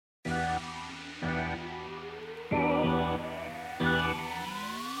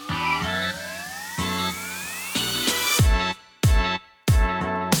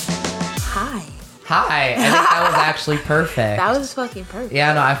Hi. I think that was actually perfect. That was fucking perfect.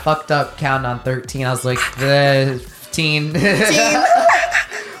 Yeah, no, I fucked up counting on 13. I was like, 15.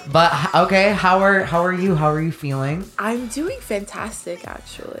 But okay, how are you? How are you feeling? I'm doing fantastic,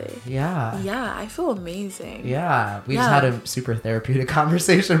 actually. Yeah. Yeah, I feel amazing. Yeah, we just had a super therapeutic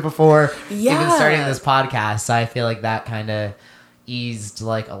conversation before even starting this podcast. So I feel like that kind of eased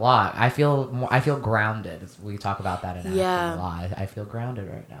like a lot. I feel grounded. We talk about that in acting a lot. I feel grounded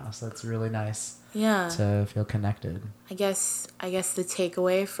right now, so it's really nice. Yeah. To feel connected. I guess the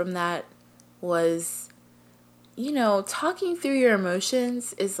takeaway from that was, you know, talking through your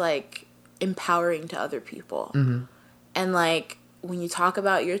emotions is like empowering to other people. Mm-hmm. And like when you talk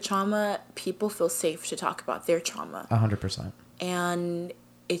about your trauma, people feel safe to talk about their trauma. 100%. And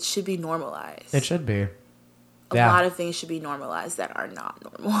it should be normalized. It should be. A lot of things should be normalized that are not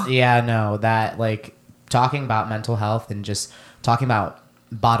normal. Yeah, no, that like talking about mental health and just talking about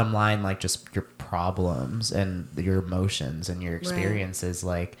bottom line, like just your problems and your emotions and your experiences,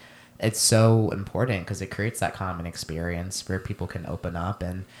 like it's so important because it creates that common experience where people can open up,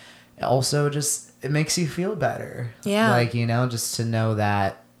 and also just it makes you feel better. Yeah, like, you know, just to know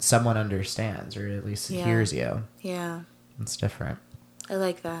that someone understands or at least hears you. Yeah, it's different. I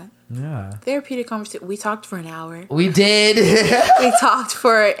like that. Yeah. Therapeutic conversation. We talked for an hour. We did. We talked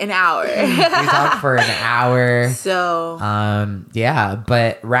for an hour. So. Yeah,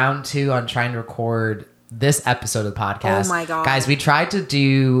 but round 2 on trying to record this episode of the podcast. Oh my God. Guys, we tried to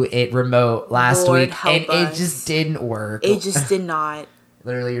do it remote last week and it just didn't work. It just did not.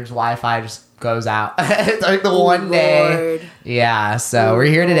 Literally, your Wi-Fi just goes out. It's like the one day. Yeah, so we're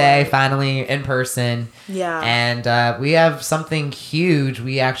here today, finally in person. Yeah. And we have something huge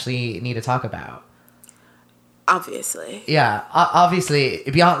we actually need to talk about. Obviously. Yeah, obviously,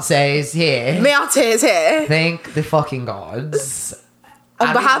 Beyonce is here. Beyonce is here. Thank the fucking gods.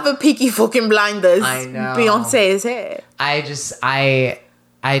 On behalf of Peaky fucking Blinders, I know. Beyonce is here. I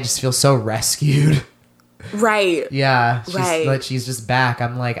just feel so rescued. Right. Yeah. She's just back.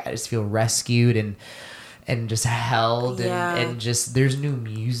 I'm like, I just feel rescued and just held and just there's new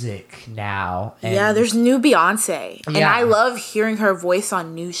music now. And there's new Beyonce. And I love hearing her voice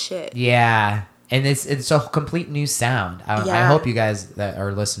on new shit. Yeah. And it's a complete new sound. I hope you guys that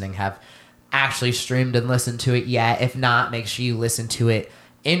are listening have actually streamed and listened to it yet. If not, make sure you listen to it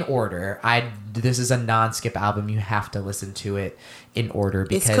in order. This is a non-skip album. You have to listen to it in order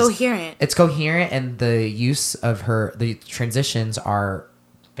because it's coherent and the use of the transitions are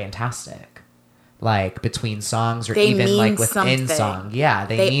fantastic, like between songs or even like within song. Yeah,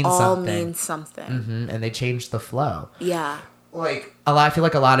 they mean something. Mm-hmm. And they change the flow. Yeah. Like I feel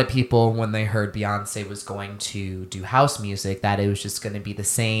like a lot of people, when they heard Beyonce was going to do house music, that it was just going to be the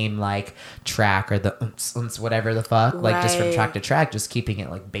same like track or the whatever the fuck, like just from track to track, just keeping it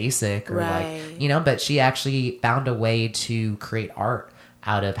like basic or like, you know. But she actually found a way to create art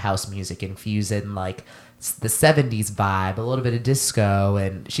out of house music, infuse in like the 70s vibe, a little bit of disco,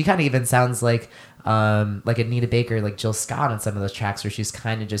 and she kind of even sounds like Anita Baker, like Jill Scott on some of those tracks where she's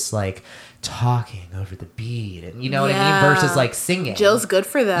kind of just like talking over the beat, and you know what I mean, versus like singing. Jill's good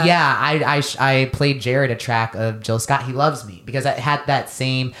for that. Yeah, I played Jared a track of Jill Scott, He Loves Me, because it had that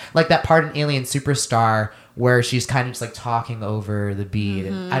same, like that part in Alien Superstar where she's kind of just like talking over the beat.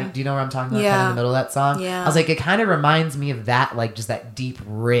 Mm-hmm. And do you know what I'm talking about? Kind of in the middle of that song. Yeah. I was like, it kind of reminds me of that, like just that deep,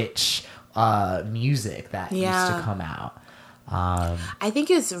 rich music that used to come out. I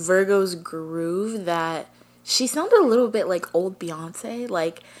think it's Virgo's groove that she sounded a little bit like old Beyonce,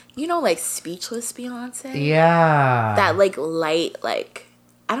 like, you know, like Speechless Beyonce. Yeah. That like light, like,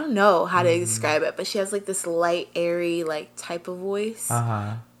 I don't know how to describe it, but she has like this light, airy, like type of voice.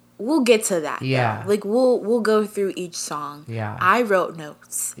 Uh-huh. We'll get to that. Yeah. Though. Like we'll go through each song. Yeah. I wrote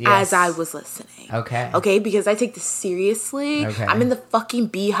notes as I was listening. Okay, because I take this seriously. Okay. I'm in the fucking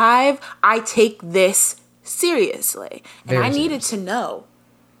beehive. I take this seriously. And I needed to know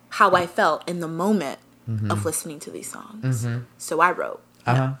how I felt in the moment of listening to these songs. Mm-hmm. So I wrote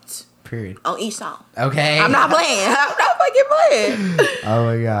notes. Period. On each song. Okay. I'm not playing. I'm not fucking playing. Oh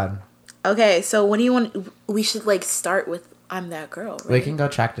my God. Okay, so what do you want? We should like start with I'm That Girl, right? We can go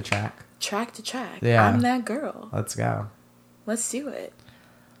track to track. Track to track. Yeah. I'm That Girl. Let's go. Let's do it.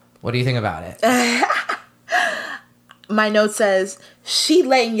 What do you think about it? My note says, she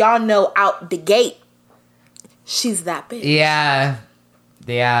letting y'all know out the gate. She's that bitch. Yeah.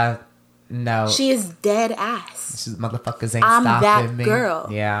 Yeah. No. She is dead ass. These motherfuckers ain't stopping me. I'm that girl.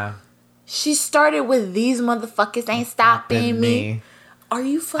 Yeah. She started with these motherfuckers ain't stopping me. Are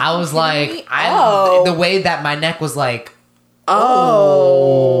you fucking I was like, me? the way that my neck was like,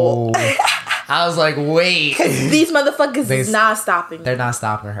 oh. I was like, wait. These motherfuckers is not stopping. They're not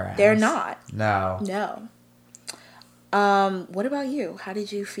stopping her ass. They're not. No. What about you? How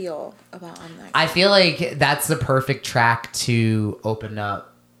did you feel about I'm That Girl? I feel like that's the perfect track to open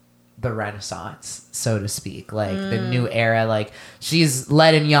up the Renaissance, so to speak. Like, the new era. Like, she's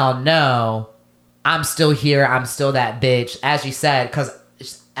letting y'all know, I'm still here. I'm still that bitch. As she said, because,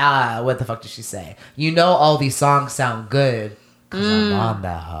 what the fuck did she say? You know all these songs sound good because I'm on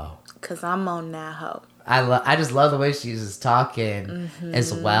that hoe. Because I'm on that hoe. I just love the way she's just talking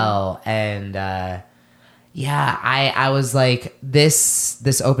as well. And, yeah, I was like,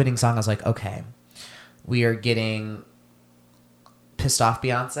 this opening song, I was like, okay, we are getting pissed off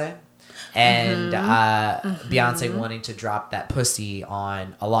Beyonce. And Beyonce wanting to drop that pussy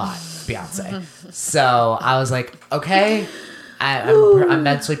on a lot, Beyonce. So I was like, okay, I'm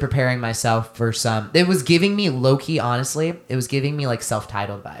mentally preparing myself for some. It was giving me low-key, honestly, it was giving me like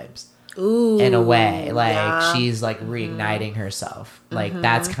self-titled vibes. Ooh, in a way. Like, she's like reigniting herself. Like,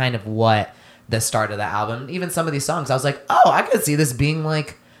 that's kind of what the start of the album, even some of these songs, I was like, oh, I could see this being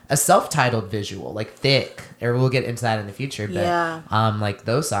like a self-titled visual, like Thick, or we'll get into that in the future, but like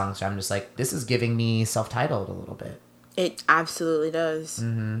those songs, I'm just like, this is giving me self-titled a little bit. It absolutely does.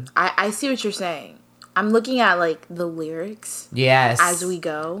 I see what you're saying. I'm looking at like the lyrics as we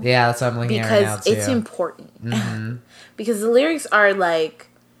go. Yeah, that's what I'm looking at right now too. Because it's important. Because the lyrics are like,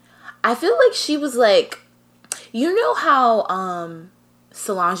 I feel like she was like, you know how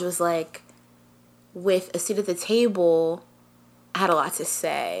Solange was like, with A Seat at the Table, I had a lot to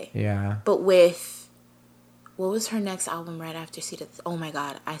say. Yeah. But with, what was her next album right after Seat at the... Oh my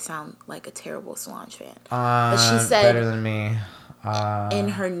God, I sound like a terrible Solange fan. But she said... Better Than Me. In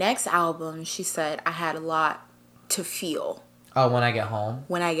her next album, she said, I had a lot to feel. Oh, When I Get Home?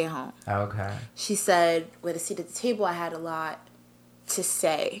 When I Get Home. Okay. She said, with A Seat at the Table, I had a lot to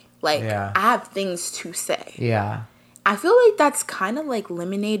say. Like, I have things to say. Yeah. I feel like that's kind of like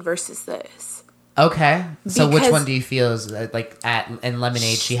Lemonade versus this. Okay. So which one do you feel is like in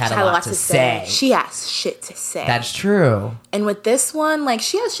Lemonade she had a lot to say? She has shit to say. That's true. And with this one, like,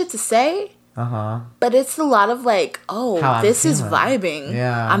 she has shit to say. But it's a lot of like, this is vibing.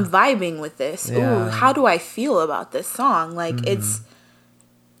 Yeah. I'm vibing with this. Yeah. Ooh, how do I feel about this song? Like,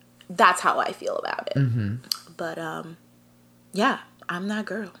 that's how I feel about it. But yeah, I'm That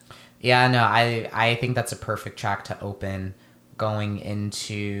Girl. Yeah, no, I think that's a perfect track to open going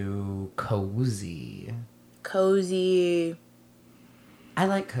into Cozy. Cozy. I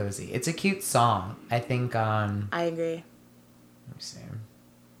like Cozy. It's a cute song. I think I agree. Let me see.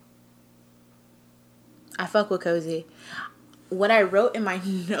 I fuck with Cozy. What I wrote in my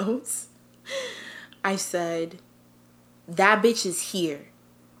notes, I said, that bitch is here.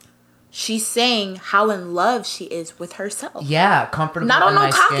 She's saying how in love she is with herself. Yeah, comfortable. Not on no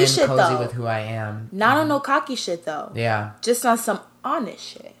cocky shit, cozy though. With who I am. Not on no cocky shit, though. Yeah. Just on some honest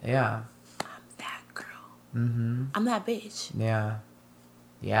shit. Yeah. I'm that girl. I'm that bitch. Yeah.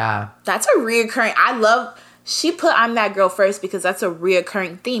 Yeah. That's a reoccurring. She put I'm That Girl first because that's a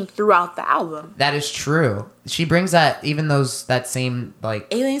reoccurring theme throughout the album. That is true. She brings that, even that same, like...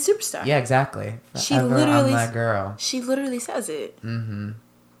 Alien Superstar. Yeah, exactly. She literally... I'm That Girl. She literally says it.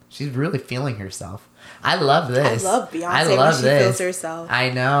 She's really feeling herself. I love this. I love Beyonce when she feels herself. I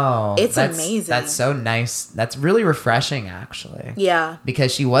know. It's amazing. That's so nice. That's really refreshing, actually. Yeah.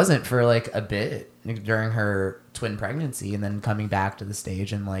 Because she wasn't for, like, a bit during her twin pregnancy and then coming back to the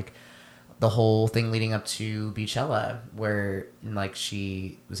stage and, like, the whole thing leading up to Beachella where, like,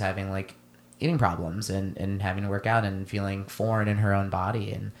 she was having, like, eating problems and having to work out and feeling foreign in her own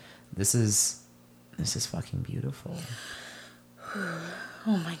body. And this is fucking beautiful.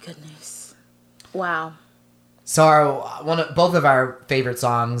 Oh my goodness. Wow. So both of our favorite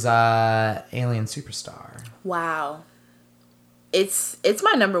songs, Alien Superstar. Wow. It's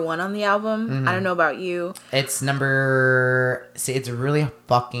my number one on the album. I don't know about you. It's it's really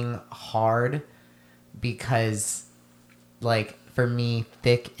fucking hard because, like, for me,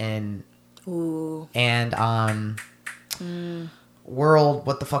 Thick and World,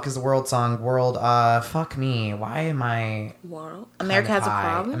 what the fuck is the World song? World, fuck me. Why am I... World? America Has a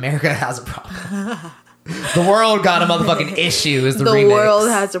Problem? America Has a Problem. The world got a motherfucking issue is the remix. The world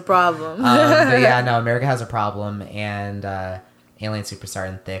has a problem. But yeah, no, America Has a Problem and Alien Superstar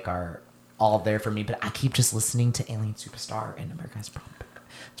and Thick are all there for me. But I keep just listening to Alien Superstar and America Has a Problem.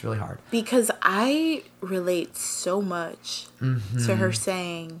 It's really hard. Because I relate so much to her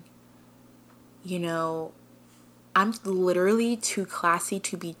saying, you know... I'm literally too classy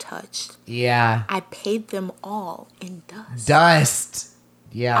to be touched. Yeah. I paid them all in dust. Dust.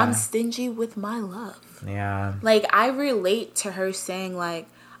 Yeah. I'm stingy with my love. Yeah. Like, I relate to her saying, like,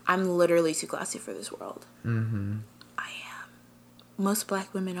 I'm literally too classy for this world. Mm-hmm. I am. Most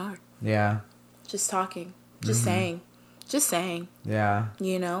black women are. Yeah. Just talking. Just saying. Just saying. Yeah.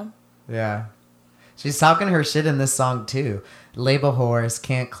 You know? Yeah. She's talking her shit in this song, too. Label horse,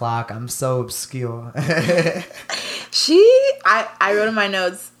 can't clock, I'm so obscure. I wrote in my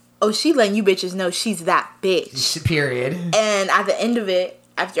notes, oh, she letting you bitches know she's that bitch. Period. And at the end of it,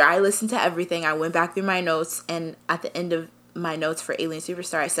 after I listened to everything, I went back through my notes, and at the end of my notes for Alien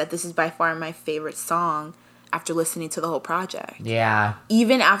Superstar, I said, this is by far my favorite song after listening to the whole project. Yeah.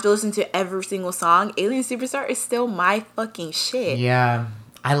 Even after listening to every single song, Alien Superstar is still my fucking shit. Yeah.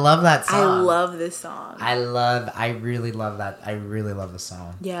 I love that song. I love this song. I really love that. I really love the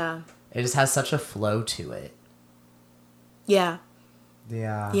song. Yeah. It just has such a flow to it. Yeah.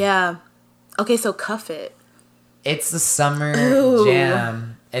 Yeah. Yeah. Okay, so Cuff It. It's the summer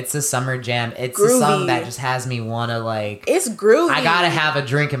jam. It's the summer jam. It's groovy. The song that just has me want to, like... It's groovy. I gotta have a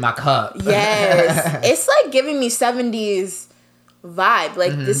drink in my cup. Yes. It's like giving me 70s vibe.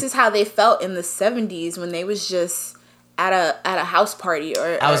 Like, this is how they felt in the 70s when they was just at a house party.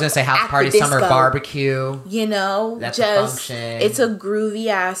 Or I was gonna say house party, summer barbecue. You know? That's just, a function. it's a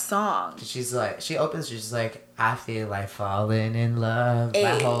groovy-ass song. She's like, I feel like falling in love. Ay,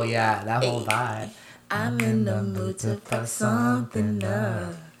 that whole vibe. I'm in the mood to fuck something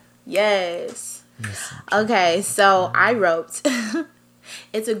up. Yes. Okay, so I wrote,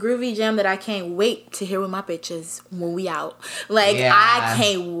 it's a groovy jam that I can't wait to hear with my bitches when we out. Like, yeah. I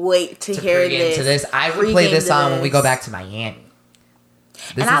can't wait to hear this. I would play this song when we go back to Miami.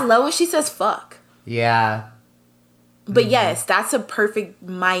 I love when she says fuck. Yeah. But yes, that's a perfect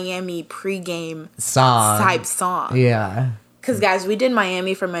Miami pregame song. Type song. Yeah. Because, guys, we did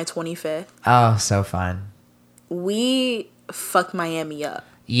Miami for my 25th. Oh, so fun. We fucked Miami up.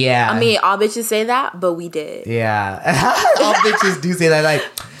 Yeah. I mean, all bitches say that, but we did. Yeah. All bitches do say that. Like,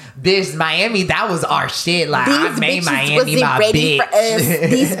 this Miami, that was our shit. Like, I made Miami my bitch. For us.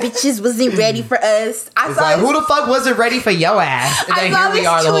 These bitches wasn't ready for us. Who the fuck wasn't ready for your ass? And then here we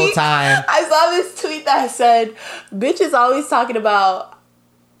are the whole time. I saw this tweet that said, bitches always talking about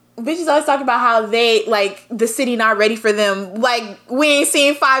how they, like, the city not ready for them. Like, we ain't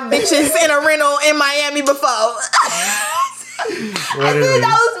seen 5 bitches in a rental in Miami before. I said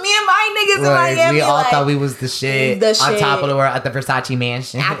that was me and my niggas in Miami. We all thought we was the shit. On top of the world at the Versace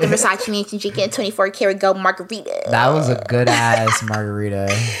mansion. At the Versace mansion, drinking 24 karat gold margarita. That was a good ass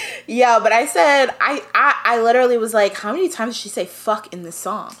margarita. Yeah, but I said, I literally was like, how many times did she say fuck in this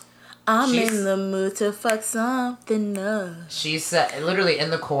song? I'm in the mood to fuck something up. She said, literally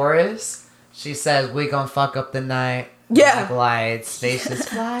in the chorus, she says, we gon' fuck up the night. Yeah. Black lights, spaces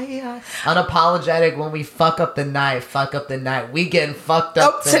fly. Unapologetic when we fuck up the night. Fuck up the night. We getting fucked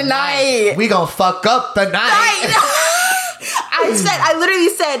up tonight. We gon' fuck up the night. I literally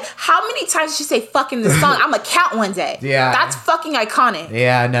said, how many times did she say fuck in this song? I'm gonna count one day. Yeah. That's fucking iconic.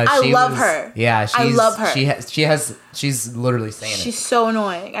 Yeah, no, I love her. Yeah, I love her. She's literally saying She's so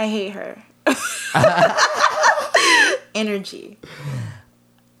annoying. I hate her. Energy.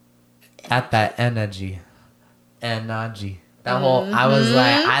 At that energy. That whole, I was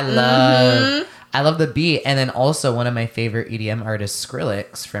like, I love the beat. And then also one of my favorite EDM artists,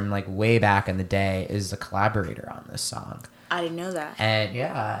 Skrillex, from like way back in the day, is a collaborator on this song. I didn't know that. And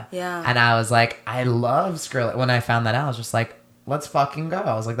yeah. Yeah. And I was like, I love Skrillex. When I found that out, I was just like, let's fucking go.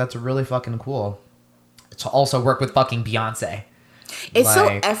 I was like, that's really fucking cool. To also work with fucking Beyonce. It's so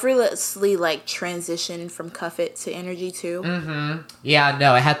effortlessly, like, transitioned from Cuff It to Energy, too. Mm-hmm. Yeah,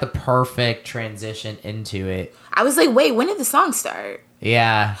 no, it had the perfect transition into it. I was like, wait, when did the song start?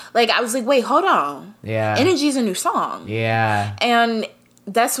 Yeah. Like, I was like, wait, hold on. Yeah. Energy's a new song. Yeah. And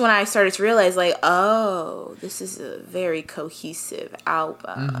that's when I started to realize, like, oh, this is a very cohesive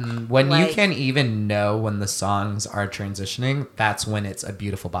album. Mm-hmm. When you can even know when the songs are transitioning, that's when it's a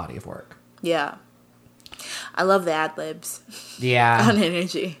beautiful body of work. Yeah. I love the ad-libs. Yeah. On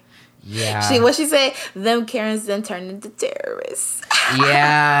Energy. Yeah. What she say? Them Karens then turn into terrorists.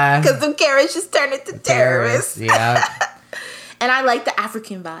 Yeah. Because them Karens just turn into terrorists. Yeah. And I like the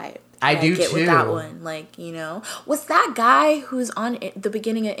African vibe. I do get too. With that one. Like, you know. Was that guy who's on the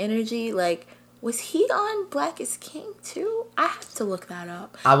beginning of Energy, like, was he on Black is King too? I have to look that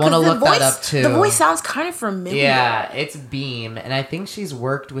up. I want to look that up too. The voice sounds kind of familiar. Yeah, it's Beam, and I think she's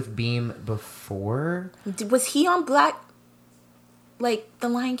worked with Beam before. Was he on Black, like the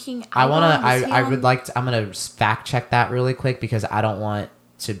Lion King album? I'm gonna fact check that really quick because I don't want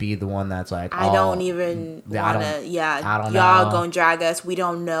to be the one that's like, I don't even wanna. Y'all gonna drag us. We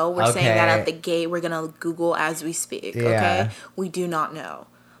don't know. We're saying that at the gate. We're gonna Google as we speak. Yeah. Okay, we do not know.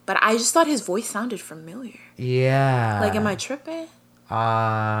 But I just thought his voice sounded familiar. Yeah. Like, am I tripping?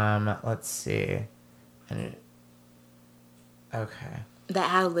 Let's see. Okay. The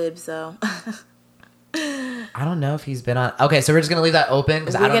ad-libs, though. I don't know if he's been on. Okay, so we're just gonna leave that open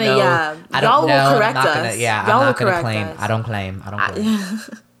because I don't know. Yeah. I don't Y'all know. will correct I'm not us. gonna. Yeah, Y'all I'm not will gonna correct claim. us. I don't claim.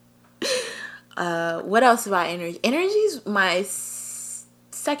 What else about Energy? Energy's my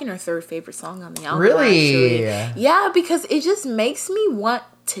second or third favorite song on the album. Really? Actually. Yeah, because it just makes me want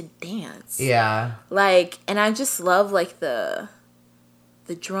to dance. Yeah. Like, and I just love like the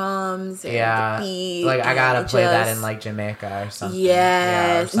drums and the beat. Like I gotta play that in like Jamaica or something.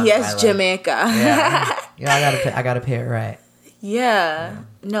 Yes. Yeah, yes, Jamaica. Yeah. I gotta pay it right. Yeah.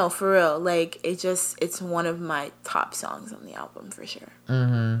 No, for real. Like it's one of my top songs on the album for sure.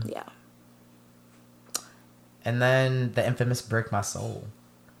 Mm-hmm. Yeah. And then the infamous "Break My Soul."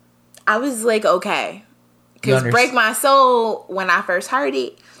 I was like, okay, because "Break My Soul," when I first heard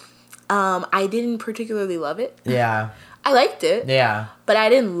it, I didn't particularly love it. Yeah. I liked it. Yeah. But I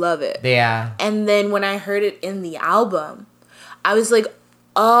didn't love it. Yeah. And then when I heard it in the album, I was like,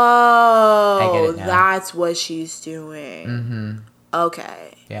 oh, that's what she's doing. Mm-hmm.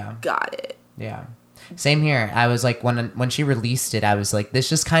 Okay. Yeah. Got it. Yeah. Same here. I was like, when she released it, I was like, this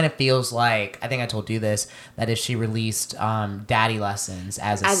just kind of feels like, I think I told you this, that if she released Daddy Lessons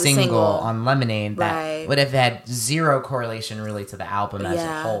as a single on Lemonade, that would have had zero correlation really to the album as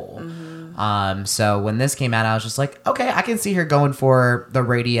a whole. Mm-hmm. So when this came out, I was just like, okay, I can see her going for the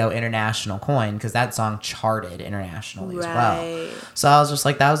radio international coin because that song charted internationally as well. So I was just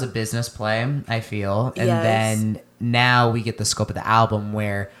like, that was a business play, I feel. And then now we get the scope of the album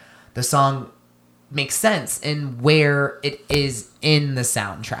where the song makes sense in where it is in the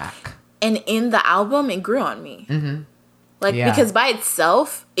soundtrack. And in the album, it grew on me. Mm-hmm. Like, because by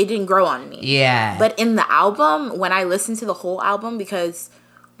itself, it didn't grow on me. Yeah. But in the album, when I listen to the whole album, because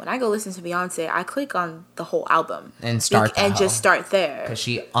when I go listen to Beyonce, I click on the whole album. And just start there. Because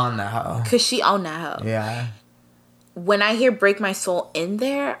she on the hoe. Yeah. When I hear "Break My Soul" in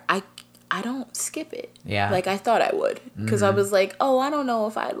there, I don't skip it. Yeah. Like I thought I would. Because I was like, oh, I don't know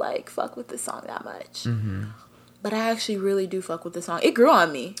if I like fuck with this song that much. Mm-hmm. But I actually really do fuck with this song. It grew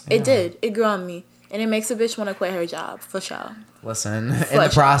on me. Yeah. It did. It grew on me. And it makes a bitch want to quit her job. For sure. Listen, in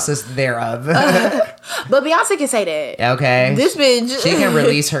the process thereof. But Beyonce can say that. Okay. This bitch. She can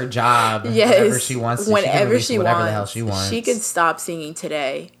release her job whenever she wants to. Whenever she can whatever the hell she wants. She could stop singing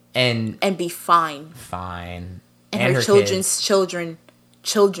today. And be fine. Fine. And her children's children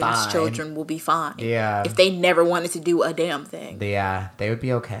will be fine. Yeah. If they never wanted to do a damn thing. Yeah, they would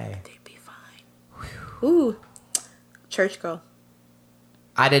be okay. They'd be fine. Whew. Ooh. Church girl.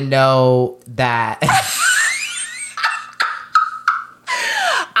 I didn't know that.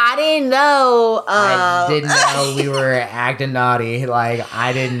 I didn't know. I didn't know we were acting naughty. Like,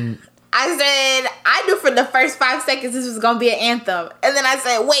 I didn't. I said, I knew for the first 5 seconds this was going to be an anthem. And then I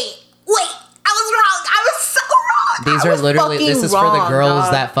said, wait. I was wrong. I was so wrong. These are literally, this is for the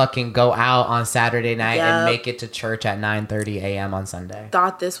girls that fucking go out on Saturday night and make it to church at 9:30 a.m. on Sunday.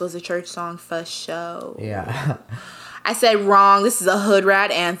 Thought this was a church song for show. Yeah. I said wrong. This is a hood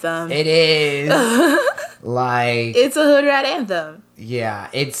rat anthem. It is. Like. It's a hood rat anthem. Yeah.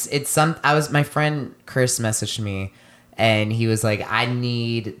 It's some, my friend Chris messaged me. And he was like, I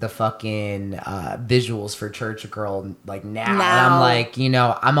need the fucking visuals for Church Girl, like, now. And I'm like, I'm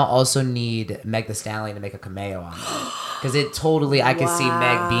going to also need Meg Thee Stallion to make a cameo on it. Because it totally, I could see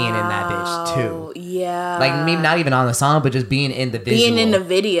Meg being in that bitch, too. Yeah. Like, maybe not even on the song, but just being in the visual. Being in the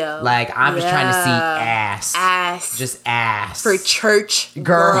video. Like, I'm just trying to see ass. Ass. Just ass. For Church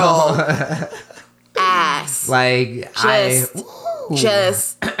Girl. Ass. Like,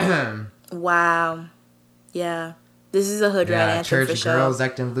 just. Wow. Yeah. This is a hood rat anthem church for sure. Girls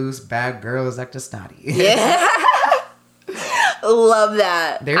acting loose, bad girls acting snotty. Yeah. Love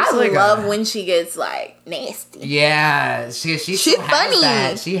that. I love when she gets like nasty. Yeah. She's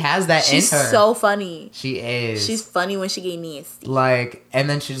funny. She has that in her. She's so funny. She is. She's funny when she get nasty. Like, and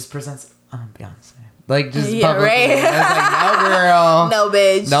then she just presents, Beyonce. Like, just publicly. Right? I was like, no, girl. No,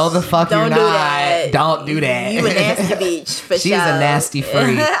 bitch. No, the fuck you're not. That. Don't do that. You a nasty bitch, for She's a nasty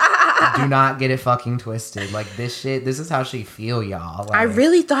freak. Do not get it fucking twisted. Like, this is how she feel, y'all. Like, I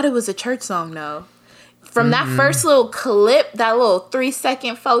really thought it was a church song, though. From that first little clip, that little 3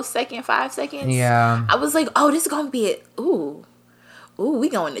 second, 4 second, 5 seconds. Yeah. I was like, oh, this is going to be it. Ooh, we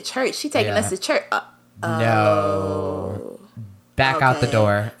going to church. She taking us to church. No. Back out the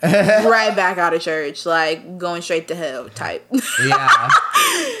door. Right back out of church. Like, going straight to hell type. Yeah.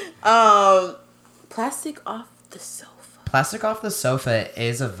 Plastic Off the Sofa. Plastic Off the Sofa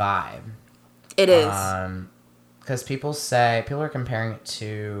is a vibe. It is. Because people are comparing it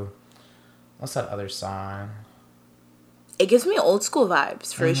to, what's that other song? it gives me old school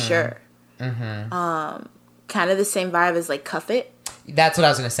vibes for sure. Kind of the same vibe as like Cuff It. That's what I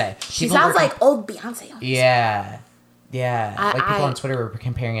was gonna say. She sounds like old Beyonce. Yeah. Like people on Twitter were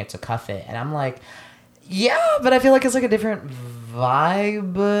comparing it to Cuff It, and I'm like, yeah, but I feel like it's like a different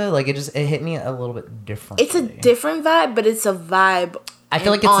vibe. Like it hit me a little bit differently. It's a different vibe, but it's a vibe. I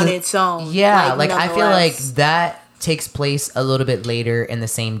feel like it's on its own. Yeah, like I feel like that takes place a little bit later in the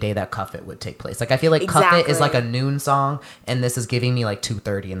same day that Cuff It would take place. Like I feel like Cuff It is like a noon song, and this is giving me like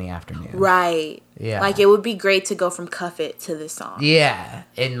 2:30 in the afternoon. Right. Yeah. Like it would be great to go from Cuff It to this song. Yeah,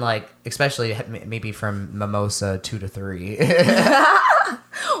 and like especially maybe from Mimosa 2 to 3.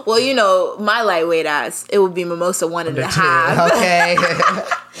 Well, you know, my lightweight ass, it would be Mimosa 1.5. Okay.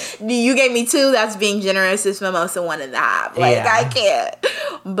 You gave me 2. That's being generous. It's Mimosa 1.5. Like I can't.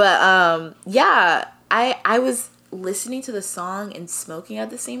 But yeah, I was listening to the song and smoking at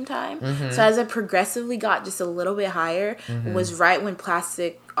the same time. So as I progressively got just a little bit higher, was right when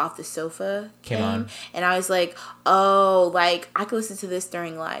Plastic Off the Sofa came. And I was like, oh, like I could listen to this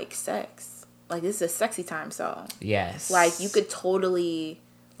during like sex. Like this is a sexy time song. Yes. Like you could totally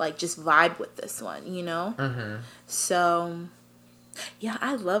like just vibe with this one, you know? So yeah,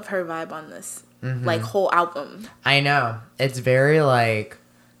 I love her vibe on this like whole album. I know. It's very like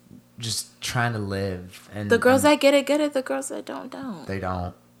just trying to live, and the girls that get it, the girls that don't they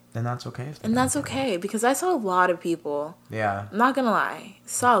don't, and that's okay. And that's okay, because I saw a lot of people, I'm not gonna lie,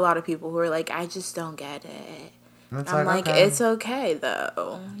 saw a lot of people who were like, I just don't get it. I'm like okay. It's okay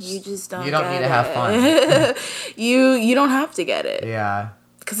though, you just don't, you don't need to have fun. you don't have to get it,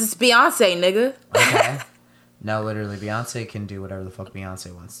 because it's Beyonce, nigga. Okay. No, literally, Beyonce can do whatever the fuck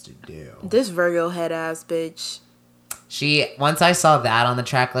Beyonce wants to do. This Virgo head ass bitch. Once I saw that on the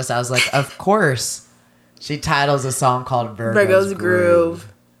track list, I was like, of course. She titles a song called Virgo's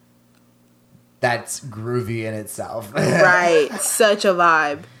Groove. That's groovy in itself. Right. Such a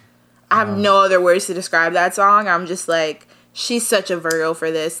vibe. I have no other words to describe that song. I'm just like, she's such a Virgo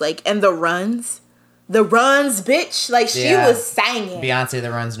for this. Like, and the runs, bitch. Like, she was singing. Beyonce,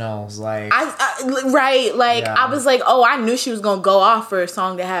 the runs knows. Like, right. Like, I was like, oh, I knew she was gonna go off for a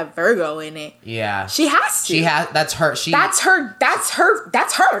song that had Virgo in it. Yeah, she has to. That's her.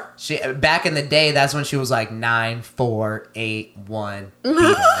 That's her. She back in the day. That's when she was like 9, 4, 8, 1.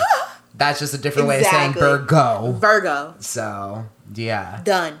 That's just a different way of saying Virgo. So yeah,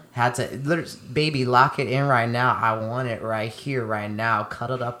 done. Had to, baby, lock it in right now. I want it right here, right now.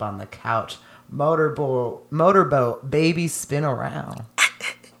 Cuddled up on the couch. Motorboat, baby, spin around.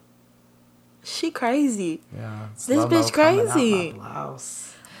 She crazy. Yeah. This bitch crazy.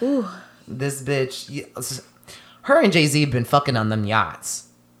 Ooh. This bitch. Her and Jay-Z have been fucking on them yachts.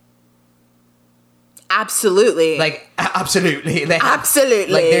 Absolutely. Like, absolutely.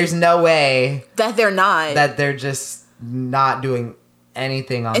 Absolutely. Like, there's no way that they're not. That they're just not doing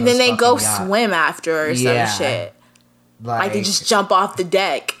anything on. And then they go swim after or some shit. Like they just jump off the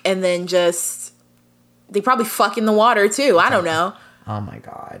deck and then they probably fuck in the water too. I don't know. Oh my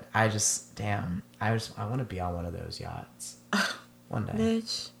God. I want to be on one of those yachts one day.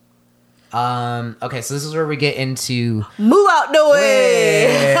 Bitch. Okay, so this is where we get into move out the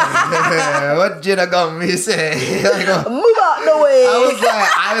way. What did I gonna be saying? Move out the way.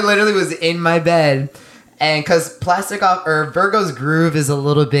 I literally was in my bed. And because Virgo's Groove is a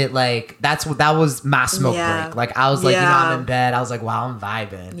little bit like, that was my smoke break. Like, I was like, I'm in bed. I was like, wow, I'm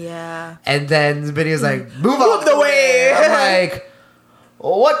vibing. Yeah. And then the video's like, move out the way. I'm like,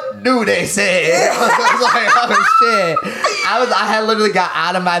 what do they say? I was like, oh shit. I had literally got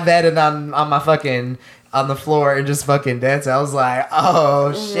out of my bed and on my fucking, on the floor and just fucking dancing. I was like,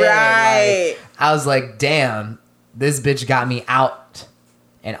 oh shit. Right. Like, I was like, damn, this bitch got me out.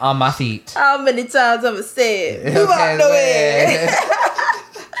 And on my feet. How many times I've said, move out the way.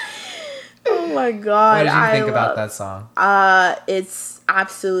 Oh my God. What did you think about that song? It's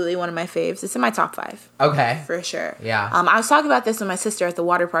absolutely one of my faves. It's in my top 5. Okay. For sure. Yeah. I was talking about this with my sister at the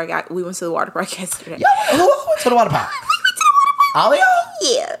water park. We went to the water park yesterday. Yo, who went to the water park? All y'all?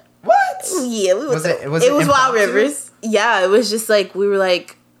 Yeah. What? Yeah. We was it Wild Rivers. Yeah. It was just like, we were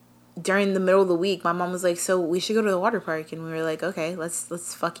like, during the middle of the week, my mom was like, so we should go to the water park. And we were like, okay,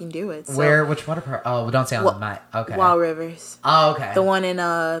 let's fucking do it. So, which water park? Oh, don't say on the mic. Okay. Wild Rivers. Oh, okay. The one in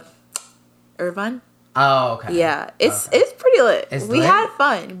Irvine. Oh, okay. Yeah. It's pretty lit. We lit? had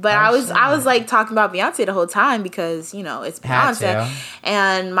fun. But I was like talking about Beyonce the whole time because, you know, it's Beyonce.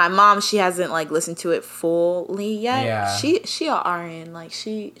 And my mom, she hasn't like listened to it fully yet. Yeah. She a RN. Like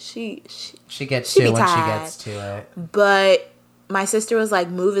she gets to it when she gets to it. But my sister was like,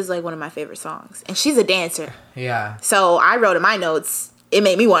 Move is like one of my favorite songs. And she's a dancer. Yeah. So I wrote in my notes, it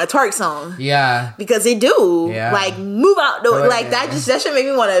made me want a twerk song. Yeah. Because it do. Yeah. Like, move out. That shit made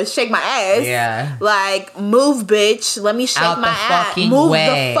me want to shake my ass. Yeah. Like, move, bitch. Let me shake my ass. Move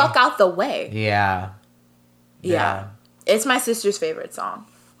the fuck out the way. Yeah. It's my sister's favorite song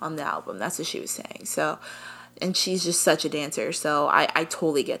on the album. That's what she was saying. So, and she's just such a dancer. So, I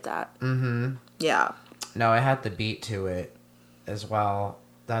totally get that. Mm-hmm. Yeah. No, it had the beat to it as well.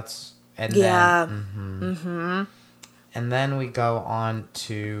 And then we go on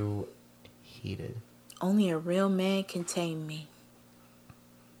to Heated. Only a real man can tame me.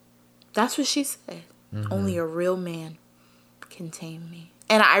 That's what she said. Mm-hmm. Only a real man can tame me.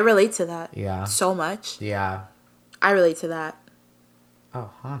 And I relate to that. Yeah. So much. Yeah. I relate to that. Oh,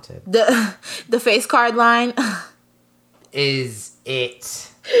 Haunted. The face card line. Is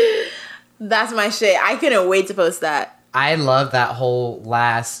it. That's my shit. I couldn't wait to post that. I love that whole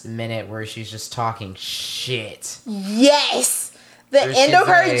last minute where she's just talking shit. Yes! The end of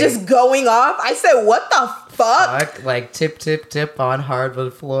her just going off. I said, what the fuck? Like, tip, tip, tip on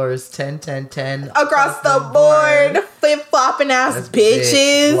hardwood floors. 10, 10, 10. Across the board. Flip-flopping ass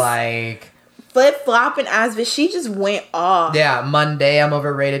bitches. Like... Flip-flopping ass bitch. She just went off. Yeah, Monday, I'm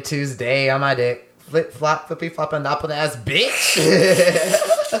overrated. Tuesday, on my dick. Flip-flop, flippy-flopping, nopping ass bitch.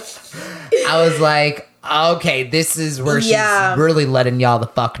 I was like... Okay, this is where she's really letting y'all the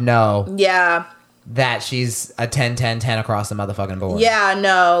fuck know. Yeah. That she's a 10, 10, 10 across the motherfucking board. Yeah,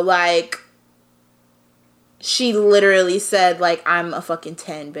 no, like, she literally said, like, I'm a fucking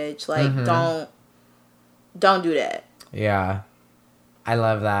 10, bitch. Like, don't do that. Yeah. I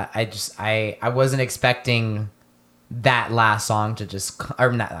love that. I wasn't expecting that last song to just,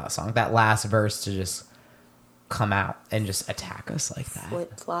 or not that song, that last verse to just come out and just attack us like that.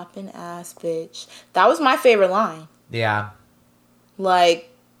 Flip-flopping ass bitch. That was my favorite line. Yeah. Like,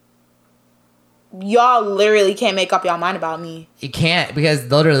 y'all literally can't make up y'all mind about me. You can't, because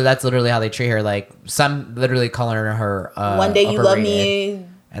that's literally how they treat her. Like, some literally calling her one day you love me,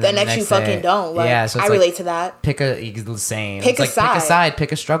 the next you fucking don't. Like, yeah, so I relate to that. Pick a side. Pick a side.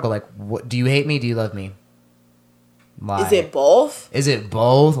 Pick a struggle. Like, what, do you hate me? Do you love me? Like, is it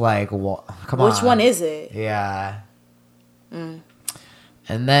both? Like, come on. Which one is it? Yeah. And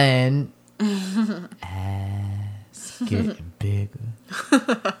then, ass getting bigger.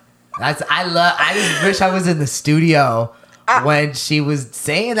 I just wish I was in the studio when she was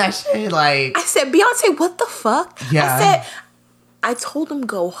saying that shit. Like, I said, Beyonce, what the fuck? Yeah. I said, I told him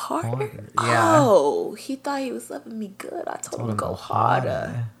go harder. Yeah. Oh, he thought he was loving me good. I told him go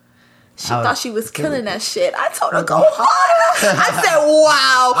harder. She thought she was killing that shit. I told her go harder. I said,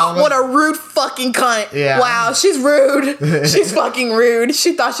 wow, what a rude fucking cunt. Yeah. Wow, she's rude. She's fucking rude.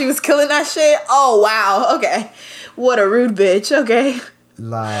 She thought she was killing that shit. Oh, wow. Okay. What a rude bitch. Okay.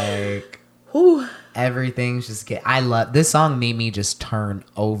 Like, whew. Everything's just this song made me just turn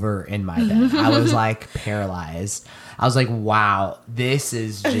over in my bed. I was like paralyzed. I was like, wow, this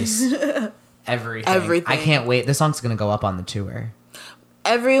is just everything. I can't wait. This song's going to go up on the tour.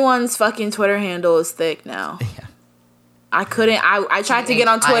 Everyone's fucking Twitter handle is thick now. Yeah. I couldn't. I tried to get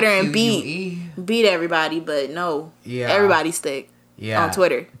on Twitter and beat everybody, but no. Yeah. Everybody's thick. Yeah. On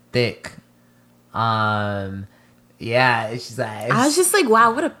Twitter. Thick. Yeah. It's like, I was just like,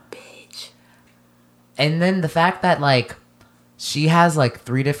 wow, what a bitch. And then the fact that like she has like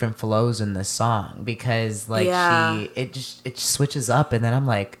 3 different flows in this song because like it switches up, and then I'm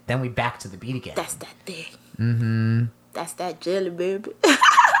like, then we back to the beat again. That's that thing. Mm-hmm. That's that jelly, baby.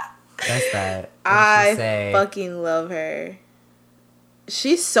 That's that. I fucking love her.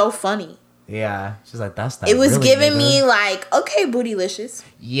 She's so funny. Yeah. She's like, that's that. It was really giving me like, okay, Bootylicious.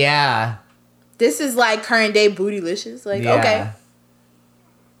 Yeah. This is like current day Bootylicious. Like, okay.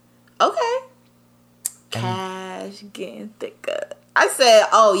 Cash getting thicker. I said,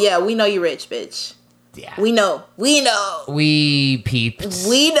 oh yeah, we know you rich, bitch. Yeah. We know. We peeped.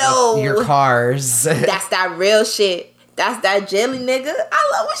 We know. Your cars. That's that real shit. That's that jelly nigga.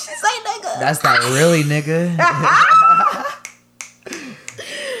 I love when she say nigga. That's that really nigga.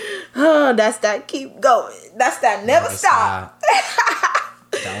 Oh, that's that keep going. That's that never stop.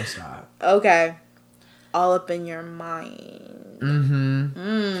 Don't stop. Okay. All up in your mind.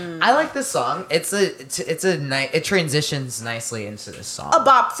 Mm-hmm. I like this song. It transitions nicely into this song. A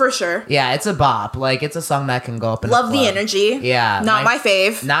bop for sure. Yeah, it's a bop. Like, it's a song that can go up in Love a club. The energy. Yeah. Not my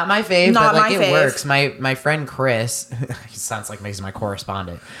fave. Not my fave, but like it works. My friend Chris, he sounds like he's my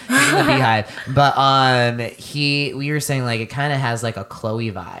correspondent. He's in the Beehive. But we were saying like it kind of has like a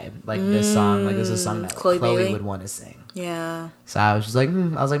Chloe vibe. Like this song, like this is a song that Chloe would want to sing. Yeah. So I was just like,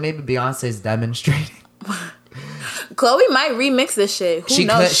 maybe Beyonce's demonstrating. Chloe might remix this shit. Who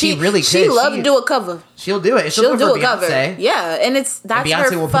knows? She really could. She loves to do a cover. She'll do it. She'll do a cover. Yeah, and that's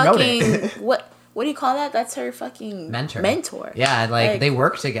Beyonce her fucking what do you call that? That's her fucking mentor. Yeah, like they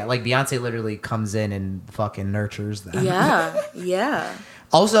work together. Like Beyonce literally comes in and fucking nurtures them. Yeah.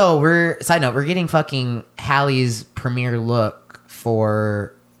 Also, we're getting fucking Halle's premiere look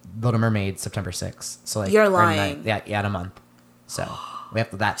for Little Mermaid September 6th. So like you're lying. In a month. So we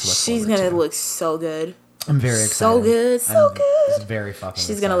have that to look She's gonna look so good. I'm very excited. So good. It's very fucking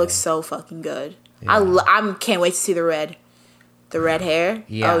She's exciting. gonna look so fucking good. Yeah. I can't wait to see the red hair.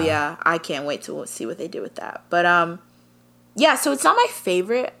 Yeah. Oh yeah, I can't wait to see what they do with that. But yeah. So it's not my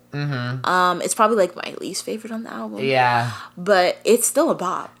favorite. Mm-hmm. It's probably like my least favorite on the album. Yeah. But it's still a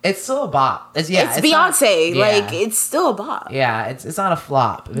bop. It's Beyonce. It's still a bop. Yeah. It's not a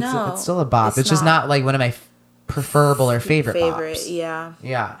flop. It's still a bop. It's just not like one of my preferable or favorite bops. Yeah.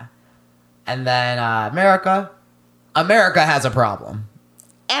 Yeah. And then America has a problem.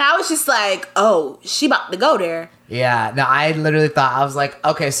 And I was just like, oh, she about to go there. Yeah. No, I literally thought, I was like,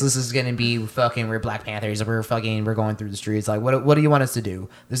 okay, so this is going to be fucking, we're Black Panthers. We're going through the streets. Like, what do you want us to do?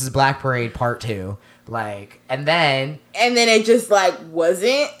 This is Black Parade Part 2. Like, and then it just like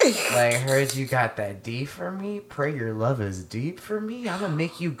wasn't. Like, heard you got that D for me. Pray your love is deep for me. I'm going to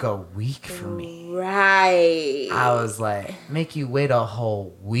make you go weak for me. Right. I was like, make you wait a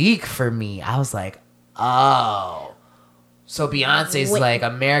whole week for me. I was like, oh. So Beyonce's like,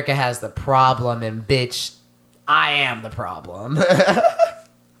 America has the problem, and bitch, I am the problem.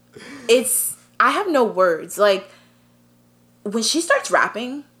 I have no words. Like, when she starts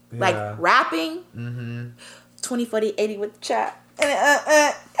rapping, mm-hmm. 20, 40, 80 with the trap. And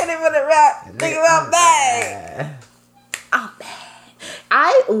then for the rap, think about bad. I'm bad.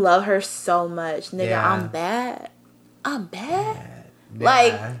 I love her so much. Nigga, yeah. I'm bad. Yeah.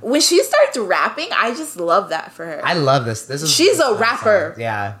 Like, when she starts rapping, I just love that for her. I love this. She's a rapper. Song.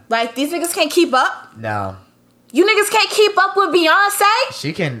 Yeah. Like, these niggas can't keep up. No. You niggas can't keep up with Beyonce.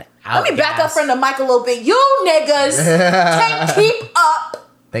 She can Let me back up from the mic a little bit. You niggas can't keep up.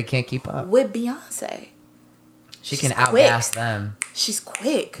 They can't keep up. With Beyonce. She can outgas them. She's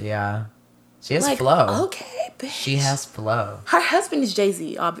quick. Yeah. She has flow. Okay, bitch. She has flow. Her husband is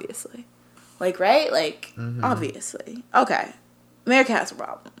Jay-Z, obviously. Like, right? Like, obviously. Okay. America has a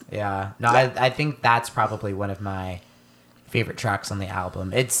problem. Yeah. No, yeah. I think that's probably one of my favorite tracks on the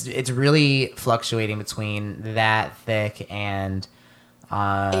album. It's really fluctuating between that, Thick, and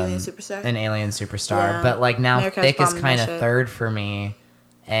Alien Superstar. Yeah. But like now America Thick is kind of third for me.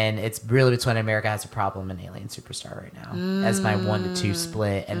 And it's really between America Has a Problem and Alien Superstar right now. As my 1-2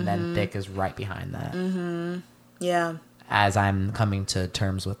 split, and then Thick is right behind that. Mm-hmm. Yeah. As I'm coming to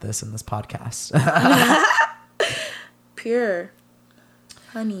terms with this in this podcast. Pure.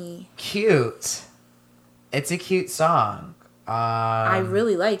 Honey. Cute. It's a cute song. I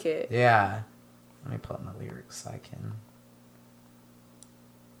really like it. Yeah. Let me pull up my lyrics so I can.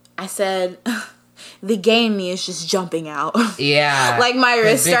 I said, the gay in me is just jumping out. Yeah. Like my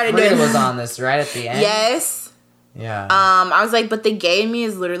wrist started doing. was on this right at the end. Yes. Yeah. I was like, but the gay in me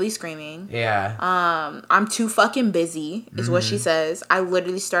is literally screaming. Yeah. I'm too fucking busy, is what she says. I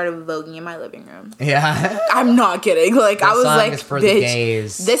literally started voguing in my living room. Yeah. I'm not kidding. Like, the I was song like, is for bitch, the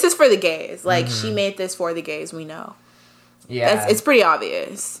gays. this is for the gays. Like, she made this for the gays, we know. Yeah. It's pretty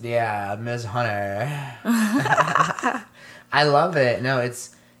obvious. Yeah, Ms. Hunter. I love it. No,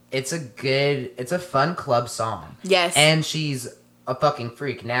 it's a fun club song. Yes. And she's a fucking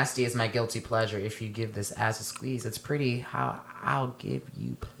freak. Nasty is my guilty pleasure. If you give this ass a squeeze, it's pretty. I'll give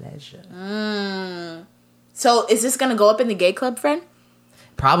you pleasure. So is this gonna go up in the gay club, friend?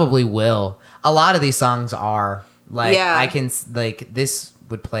 Probably will. A lot of these songs are like, yeah. I can like this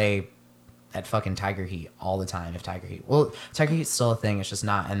would play at fucking Tiger Heat all the time. If Tiger Heat's still a thing. It's just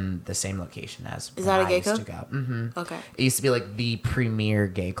not in the same location as. Is that a gay club? Mm-hmm. Okay. It used to be like the premier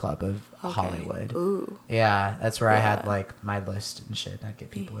gay club of Hollywood. Ooh. Yeah, that's where I had like my list and shit. I'd get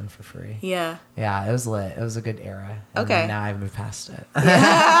people in for free. Yeah. Yeah, it was lit. It was a good era. And okay. Now I've moved past it.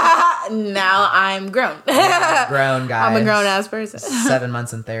 Now I'm grown. Yeah, grown, guys. I'm a grown ass person. 7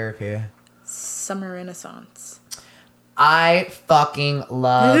 months in therapy. Summer Renaissance. I fucking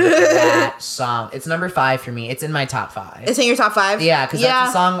love that song. It's number 5 for me. It's in my top 5. It's in your top 5? Yeah, because that's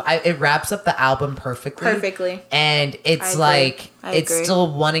a song. It wraps up the album perfectly. And it's like it's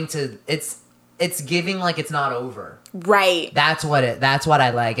still wanting to. It's giving like it's not over. Right. That's what I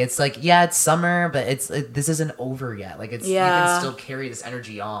like. It's like, yeah, it's summer, but this isn't over yet. Like you can still carry this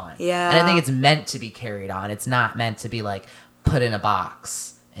energy on. Yeah. And I think it's meant to be carried on. It's not meant to be like put in a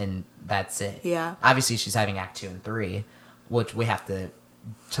box and that's it. Yeah. Obviously, she's having Act 2 and 3, which we have to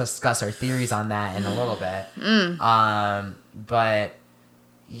discuss our theories on that in a little bit. But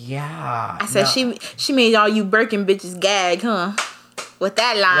yeah, I said she made all you Birkin bitches gag, huh? With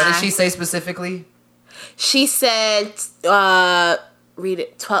that line. What did she say specifically? She said, read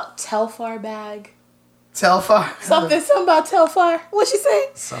it. Telfar bag. Telfar. Something about Telfar. What'd she say?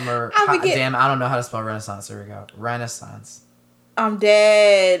 Damn, I don't know how to spell Renaissance. Here we go. Renaissance. I'm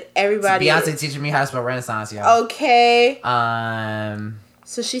dead. Everybody. It's Beyonce teaching me how to spell Renaissance, y'all. Okay.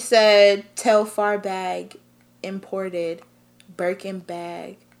 So she said Telfar bag, imported, Birkin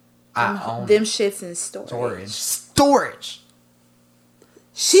bag. Them shits in Storage.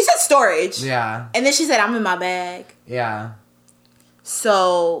 She said storage. Yeah. And then she said, I'm in my bag. Yeah.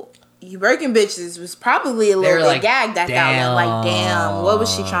 So, you Birkin bitches was probably a little bit gagged at that one. Like, damn, what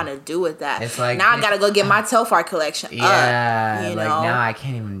was she trying to do with that? It's like, now I gotta go get my Telfar collection up. You know? Now I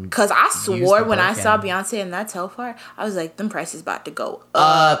can't even. Because I swore when I saw Beyonce in that Telfar, I was like, them prices about to go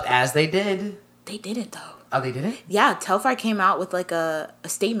up. As they did. They didn't, though. Oh, they didn't? Yeah, Telfar came out with like a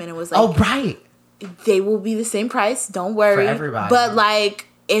statement. It was like, oh, right. They will be the same price. Don't worry. For everybody. But like,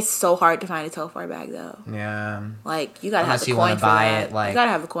 it's so hard to find a Telfar bag though. Yeah. Like, you gotta have the coin for that. It, like, you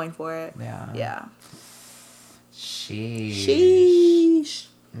gotta have the coin for it. Yeah. Yeah. Sheesh.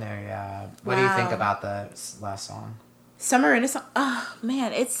 No, yeah. What do you think about the last song? Summer Renaissance. Oh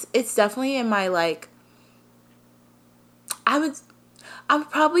man, it's definitely in my like. I would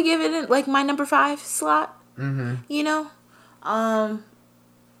probably give it like my number 5 slot. Mm-hmm. You know,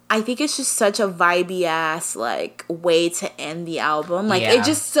 I think it's just such a vibey ass like way to end the album. Like it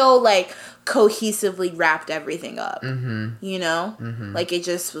just so like cohesively wrapped everything up. Mm-hmm. You know, like it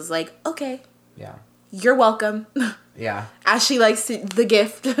just was like, okay, yeah, you're welcome. Yeah, as she likes the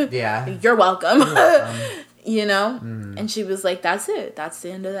gift. Yeah, you're welcome. You're welcome. You know, and she was like, that's it. That's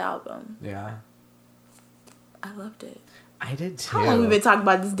the end of the album. Yeah, I loved it. I did too. How long have we been talking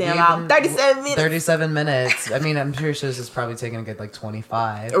about this damn album? 37 minutes. 37 minutes. I mean, I'm sure this is probably taking a good like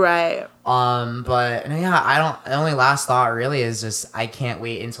 25. Right. But yeah, the only last thought really is just I can't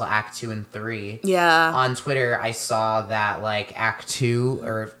wait until Act 2 and 3. Yeah. On Twitter, I saw that like Act 2,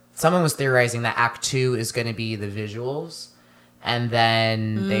 or someone was theorizing that Act 2 is going to be the visuals. And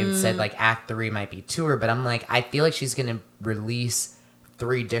then they said like Act 3 might be tour, but I'm like, I feel like she's going to release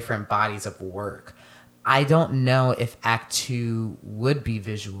 3 different bodies of work. I don't know if Act 2 would be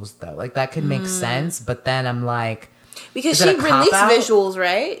visuals, though. Like, that could make sense, but then I'm like... Because she released visuals,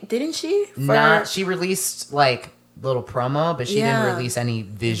 right? Didn't she? She released, like, little promo, but she didn't release any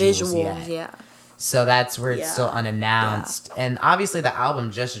visuals yet. Yeah. So that's where it's still unannounced. Yeah. And obviously the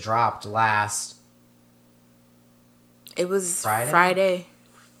album just dropped last... It was Friday.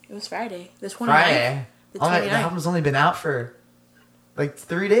 It was Friday. The 29th. Friday? The album's only been out for, like,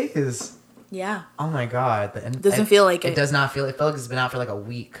 3 days. Yeah. Oh my god. Doesn't feel like it. It does not feel. It feels like it's been out for like a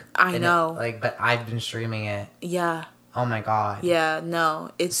week. I know. But I've been streaming it. Yeah. Oh my god. Yeah.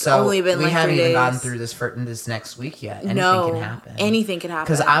 No, it's only been like 3 days. We haven't even gotten through this next week yet. Anything can happen. Anything can happen.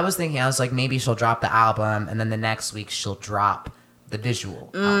 Because I was like maybe she'll drop the album and then the next week she'll drop the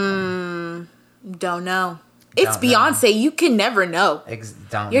visual album. Don't know. It's Beyonce. You can never know.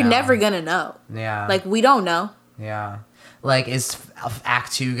 You're never gonna know. Yeah. Like we don't know. Yeah. Like, is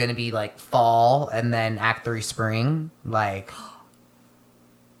Act 2 going to be, like, fall and then Act 3 spring? Like,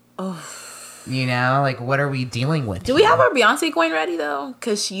 you know? Like, what are we dealing with? Do we have our Beyonce coin ready, though?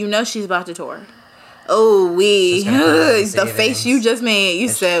 Because you know she's about to tour. Oh, the face you just made. You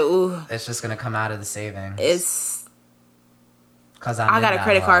said, ooh. It's just going to come out of the savings. It's... Because I got a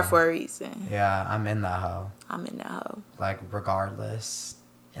credit card for a reason. Yeah, I'm in that hoe. I'm in that hoe. Like, regardless,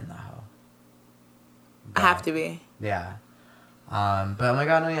 in the hoe. I have to be. Yeah. But oh my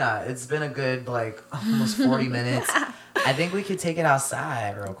god, no, yeah, it's been a good like almost 40 minutes. I think we could take it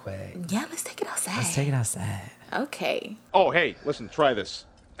outside real quick. Yeah, let's take it outside. Okay. Oh, hey, listen, try this.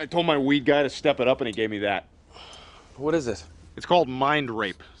 I told my weed guy to step it up and he gave me that. What is it? It's called Mind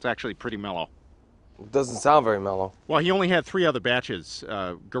Rape. It's actually pretty mellow. It doesn't sound very mellow. Well, he only had 3 other batches.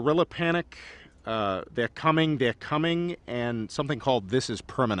 Gorilla Panic, They're Coming, and something called This Is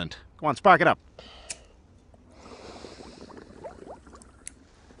Permanent. Go on, spark it up.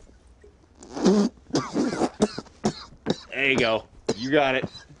 There you go. You got it.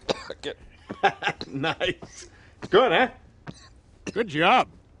 Nice. Good, huh? Good job.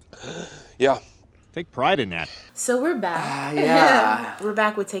 Yeah. Take pride in that. So we're back. Yeah. We're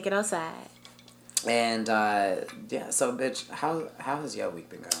back with Take It Outside. And, so, bitch, how has your week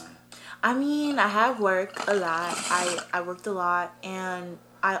been going? I mean, I have worked a lot. I worked a lot, and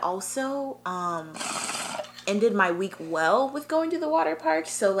I also, ended my week well with going to the water park.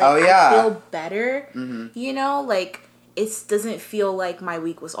 So, like, I feel better. Mm-hmm. You know, like, it doesn't feel like my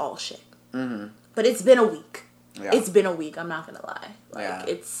week was all shit. Mm-hmm. But it's been a week. Yeah. It's been a week. I'm not gonna lie. Like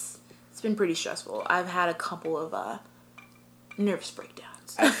it's been pretty stressful. I've had a couple of nervous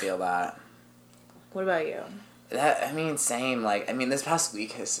breakdowns. I feel that. What about you? Same. Like, this past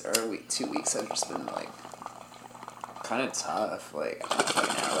week 2 weeks have just been like kind of tough. Like, right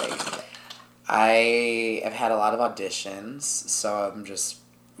now, like I have had a lot of auditions, so I'm just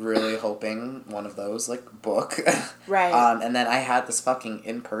really hoping one of those like book. Right. And then I had this fucking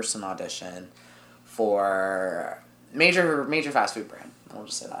in-person audition for major fast food brand. We'll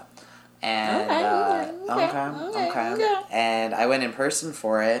just say that. And okay. And I went in person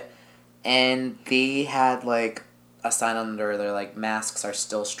for it, and they had like a sign under there like masks are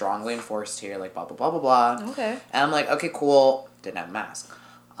still strongly enforced here, like blah blah blah blah blah. Okay. And I'm like, okay, cool. Didn't have a mask.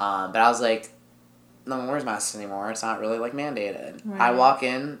 But I was like, no one wears masks anymore. It's not really like mandated. Right. I walk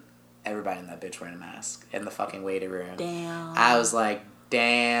in, everybody in that bitch wearing a mask in the fucking waiting room. Damn. I was like,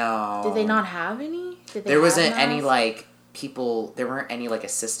 damn. Did they not have any? There wasn't any like people. There weren't any like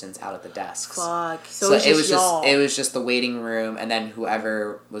assistants out at the desks. Fuck. So it was just the waiting room, and then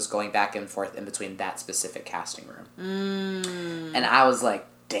whoever was going back and forth in between that specific casting room. And I was like,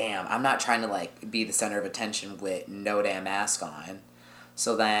 damn. I'm not trying to like be the center of attention with no damn mask on.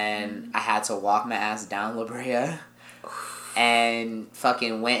 So then I had to walk my ass down La Brea and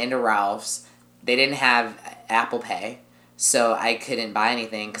fucking went into Ralph's. They didn't have Apple Pay, so I couldn't buy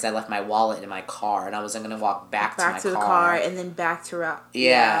anything because I left my wallet in my car, and I wasn't going to walk back to my car. Back to the car and then back to Ralph.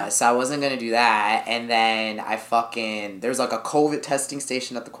 Yeah, so I wasn't going to do that. And then there's like a COVID testing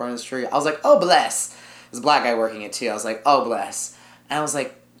station at the corner of the street. I was like, oh, bless. There's a black guy working it too. I was like, oh, bless. And I was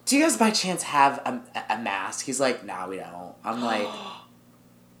like, do you guys by chance have a mask? He's like, nah, we don't. I'm like...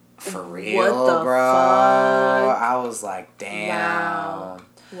 For real, bro? Fuck? I was like, damn.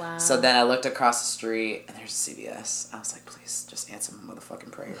 Wow. So then I looked across the street, and there's CVS. I was like, please, just answer my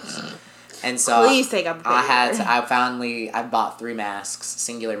motherfucking prayers. And so please take up a prayer. I bought 3 masks,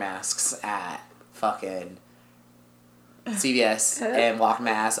 singular masks, at fucking CVS, and walked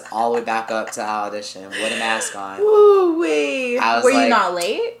my ass all the way back up to the audition with a mask on. Ooh, wait. Were you not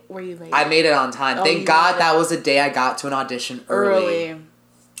late? Were you late? I made it on time. Thank God that was the day I got to an audition early.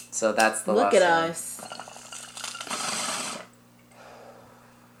 So that's the Look lesson. at us.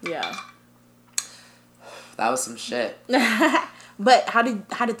 Yeah. That was some shit. But how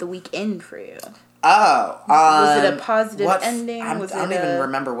did the week end for you? Oh. Was it a positive ending? I don't even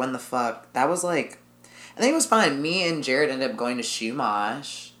remember when the fuck. That was like... I think it was fine. Me and Jared ended up going to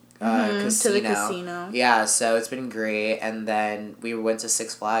Shumash. Casino. To the casino. Yeah, so it's been great. And then we went to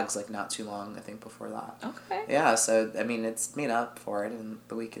Six Flags like not too long, I think, before that. Okay. Yeah, so it's made up for it, and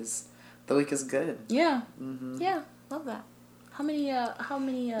the week is good. Yeah. Yeah, love that. How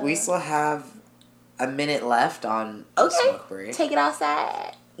many We still have a minute left on Smoke Break. Take it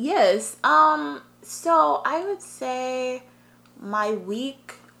outside. Yes. So I would say my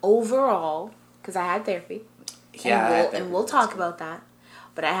week overall, because I had therapy. Yeah. And we'll talk about that.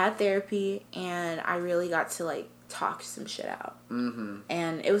 But I had therapy, and I really got to, like, talk some shit out. Mm-hmm.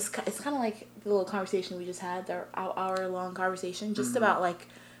 And it's kind of like the little conversation we just had, our hour-long conversation, just about, like,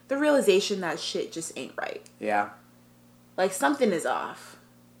 the realization that shit just ain't right. Yeah. Like, something is off,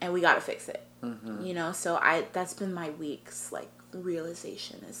 and we gotta fix it. Mm-hmm. You know? So that's been my week's, like,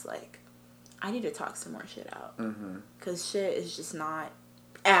 realization is, like, I need to talk some more shit out. Because shit is just not...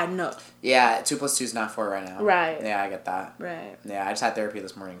 adding up. Yeah, 2 + 2 is not 4 right now. Right. Yeah, I get that. Right. Yeah, I just had therapy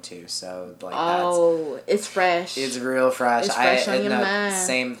this morning too, so like it's fresh. It's real fresh. It's fresh on your mind.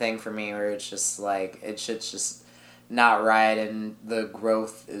 Same thing for me, where it's just like shit's just not right, and the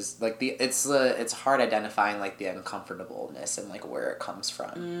growth is like it's hard identifying like the uncomfortableness and like where it comes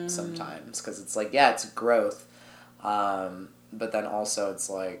from sometimes, because it's like it's growth, but then also it's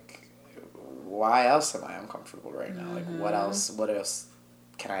like, why else am I uncomfortable right now? Like what else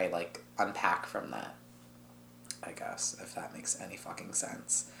can I, like, unpack from that, I guess, if that makes any fucking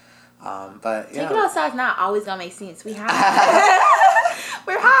sense. But, yeah. Take it outside's not always gonna make sense. We high.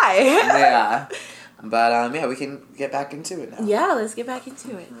 We're high. Yeah. But, we can get back into it now. Yeah, let's get back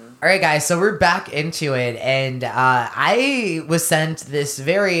into it. All right, guys, so we're back into it, and I was sent this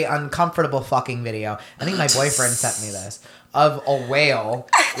very uncomfortable fucking video. I think my boyfriend sent me this, of a whale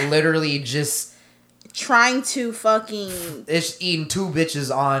literally just... trying to fucking... It's eating 2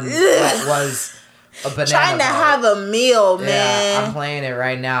 bitches on what was a banana trying to have a meal, man. Yeah, I'm playing it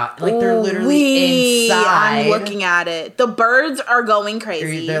right now. Like, they're literally inside. I'm looking at it. The birds are going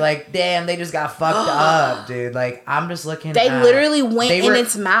crazy. They're like, damn, they just got fucked up, dude. Like, I'm just looking They literally went in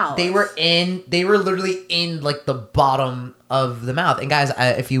its mouth. They were literally in, like, the bottom of the mouth. And guys,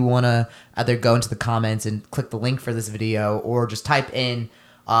 if you want to either go into the comments and click the link for this video or just type in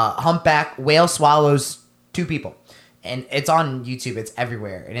humpback whale swallows 2 people. And it's on YouTube. It's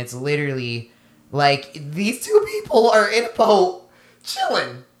everywhere. And it's literally like these 2 people are in a boat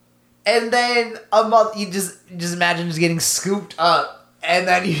chilling. And then a month, you just imagine just getting scooped up. And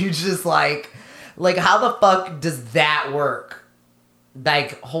then you just like how the fuck does that work?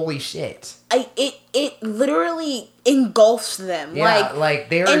 Like, holy shit. It literally engulfs them. Yeah, like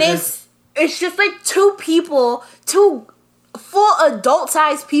they're and just... It's just like 2 people, 2 full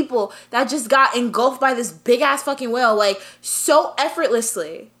adult-sized people that just got engulfed by this big-ass fucking whale, like, so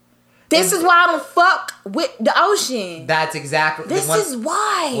effortlessly. This is why I don't fuck with the ocean. That's exactly... This is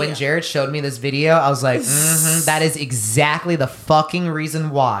why. When Jared showed me this video, I was like, that is exactly the fucking reason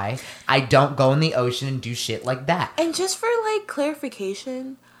why I don't go in the ocean and do shit like that. And just for, like,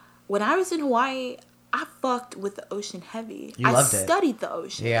 clarification, when I was in Hawaii, I fucked with the ocean heavy. You loved it. I studied the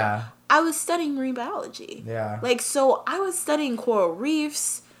ocean. Yeah. I was studying marine biology. Yeah. Like, so I was studying coral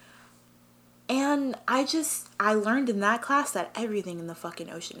reefs. And I learned in that class that everything in the fucking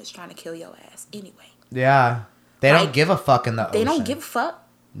ocean is trying to kill your ass anyway. Yeah. They don't give a fuck in the ocean. They don't give a fuck.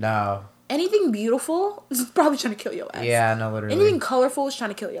 No. Anything beautiful is probably trying to kill your ass. Yeah, no, literally. Anything colorful is trying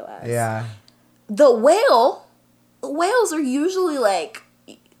to kill your ass. Yeah. The whales are usually like,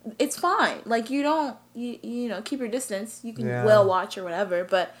 it's fine. Like, you don't, you know, keep your distance. You can whale watch or whatever,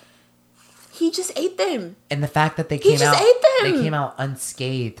 but... He just ate them. And the fact that they ate them. They came out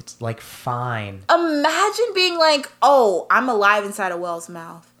unscathed, like, fine. Imagine being like, oh, I'm alive inside a whale's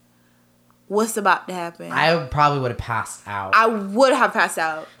mouth. What's about to happen? I probably would have passed out. I would have passed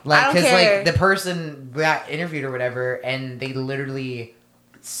out. Like, I don't because, care. like, the person got interviewed or whatever, and they literally,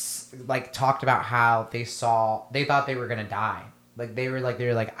 like, talked about how they thought they were going to die. Like, they were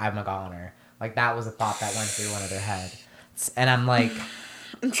like, I'm a goner. Like, that was a thought that went through one of their head. And I'm like...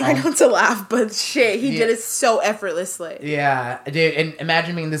 I'm trying not to laugh, but shit, he did it so effortlessly. Yeah, dude, and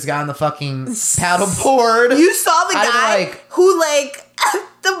imagine being this guy on the fucking paddleboard. You saw the guy who, like,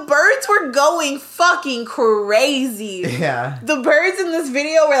 the birds were going fucking crazy. Yeah. The birds in this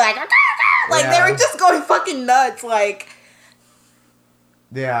video were like, they were just going fucking nuts, like...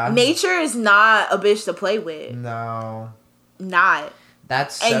 Yeah. Nature is not a bitch to play with. No. Not.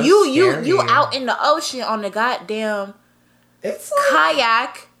 That's so and you out in the ocean on the goddamn... It's like...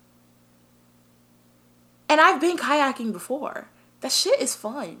 kayak. And I've been kayaking before. That shit is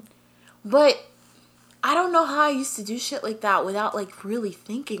fun. But I don't know how I used to do shit like that without like really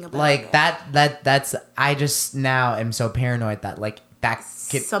thinking about like it. That's I just now am so paranoid that like that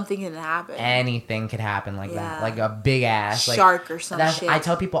could something can happen. Anything could happen like that. Like a big ass shark or some shit. I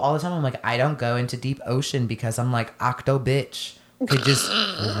tell people all the time, I'm like, I don't go into deep ocean because I'm like, octo bitch could just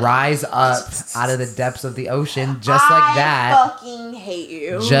rise up out of the depths of the ocean just like that. I fucking hate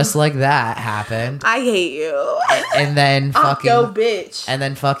you. Just like that happened. I hate you. And then fucking Octo bitch. And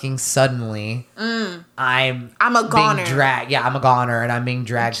then fucking suddenly I'm a goner. I'm a goner and I'm being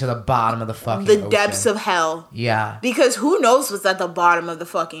dragged to the bottom of the fucking ocean. Depths of hell. Yeah. Because who knows what's at the bottom of the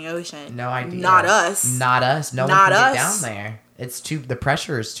fucking ocean? No idea. Not us. Not us. No one can get down there. The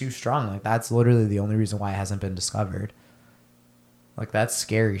pressure is too strong. Like that's literally the only reason why it hasn't been discovered. Like, that's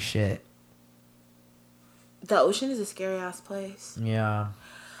scary shit. The ocean is a scary ass place. Yeah.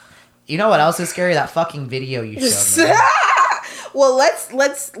 You know what else is scary? That fucking video you showed me. Well,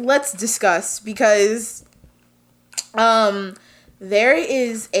 let's discuss because there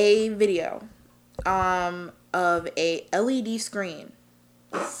is a video of a LED screen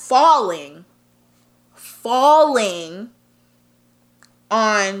falling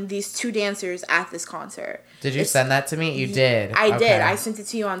on these 2 dancers at this concert. Did you send that to me? You did. I did. I sent it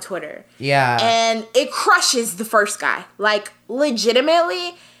to you on Twitter. Yeah. And it crushes the first guy. Like,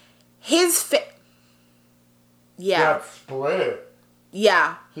 legitimately, his yeah. Got split.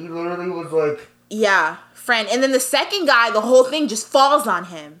 Yeah. He literally was like... Yeah. Friend. And then the second guy, the whole thing just falls on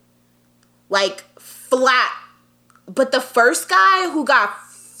him. Like, flat. But the first guy who got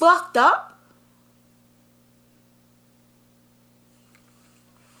fucked up,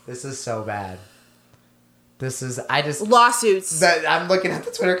 this is so bad. lawsuits. I'm looking at the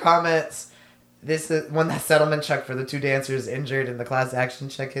Twitter comments. This is when that settlement check for the 2 dancers injured and the class action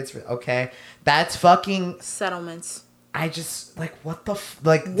check hits. Okay, that's fucking settlements. I just like what the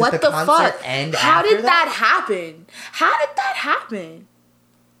like. What did the concert fuck? End How after did that happen? How did that happen?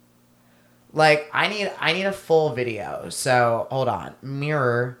 Like I need a full video. So hold on.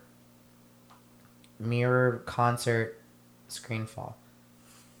 Mirror concert screen fall.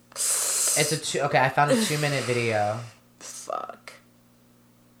 It's okay, I found a 2-minute video. Fuck.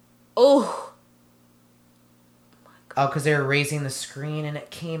 Oh. My Oh, because they were raising the screen and it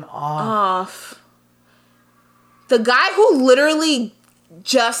came off. The guy who literally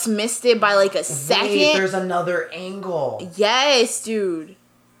just missed it by like a second. Wait, there's another angle. Yes, dude.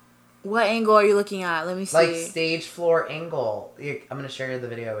 What angle are you looking at? Let me see. Like stage floor angle. I'm going to share the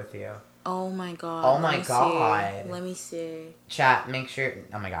video with you. Oh my god. Oh my god. Let me see. Chat, make sure.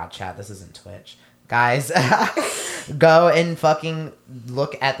 Oh my god, chat. This isn't Twitch. Guys, go and fucking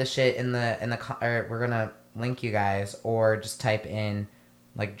look at the shit in the or we're going to link you guys, or just type in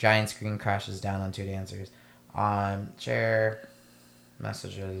like giant screen crashes down on 2 dancers. Share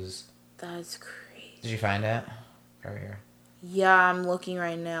messages. That's crazy. Did you find it? Over here. Yeah, I'm looking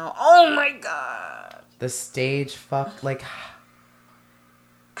right now. Oh my god. The stage fuck, like,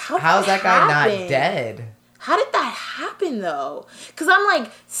 how's that guy not dead? How did that happen though? Because I'm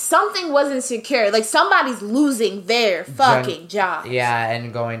like, something wasn't secure. Like, somebody's losing their fucking job. Yeah,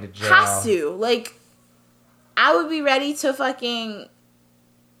 and going to jail. Has to. Like, I would be ready to fucking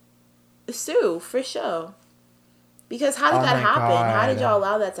sue for sure. Because how did that happen? God. How did y'all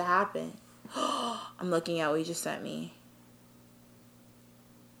allow that to happen? I'm looking at what you just sent me.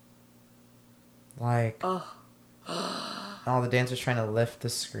 Like, all the dancers trying to lift the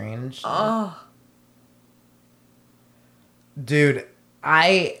screen and shit. Dude,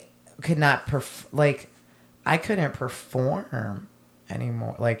 I could not I couldn't perform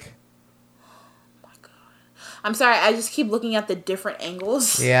anymore. Like, oh my god. I'm sorry, I just keep looking at the different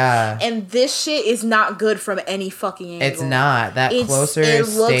angles. Yeah. And this shit is not good from any fucking angle. It's not. That closer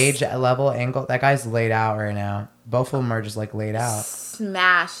stage level angle, that guy's laid out right now. Both of them are just like laid out.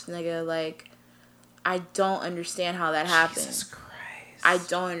 Smashed, nigga. Like, I don't understand how that happened. Jesus Christ. I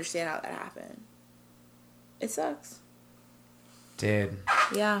don't understand how that happened. It sucks. Dude.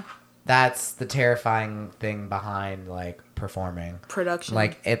 Yeah. That's the terrifying thing behind, like, performing. Production.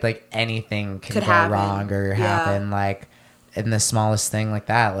 Like, anything can go wrong or happen, like, in the smallest thing like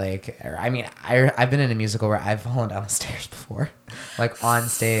that. Like, I mean, I've been in a musical where I've fallen down the stairs before. Like, on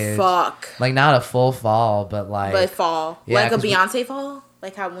stage. Fuck. Like, not a full fall, but, like... But fall. Yeah, like a Beyonce fall?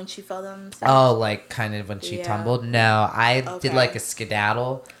 Like how when she fell down the stairs? Oh, like kind of when she tumbled? No, I did like a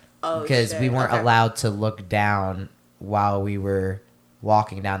skedaddle. Because we weren't allowed to look down while we were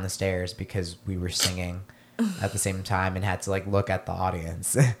walking down the stairs because we were singing at the same time and had to like look at the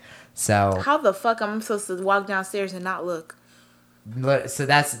audience. So how the fuck am I supposed to walk downstairs and not look? So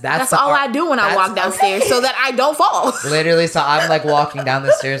that's all I do when I walk downstairs so that I don't fall. Literally, so I'm like walking down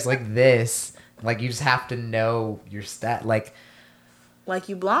the stairs like this. Like you just have to know your stat. Like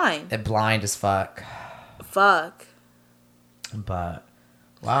you blind. And blind as fuck. Fuck. But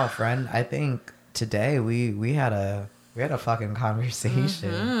wow, friend, I think today we had a fucking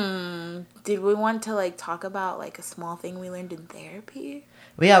conversation. Mm-hmm. Did we want to like talk about like a small thing we learned in therapy?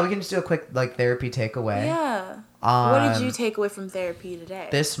 Well, yeah, we can just do a quick like therapy takeaway. Yeah. What did you take away from therapy today?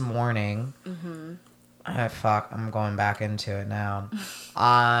 This morning. Mm-hmm. Fuck, I'm going back into it now.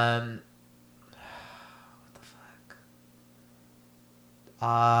 What the fuck?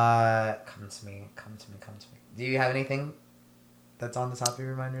 Come to me. Do you have anything that's on the top of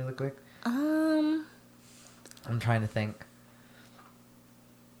your mind really quick? I'm trying to think.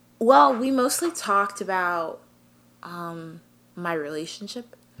 Well, we mostly talked about my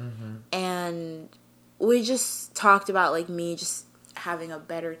relationship. Mm-hmm. And we just talked about like me just having a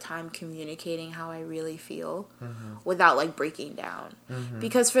better time communicating how I really feel without like breaking down. Mm-hmm.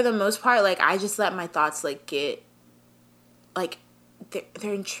 Because for the most part, like I just let my thoughts like get like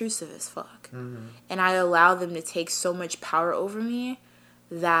they're intrusive as fuck. Mm-hmm. And I allow them to take so much power over me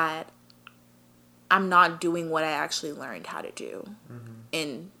that I'm not doing what I actually learned how to do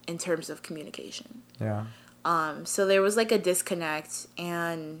in terms of communication. Yeah. So there was like a disconnect,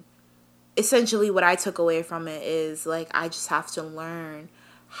 and essentially what I took away from it is like I just have to learn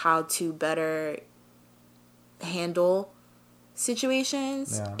how to better handle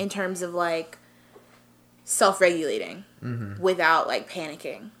situations in terms of like self-regulating without like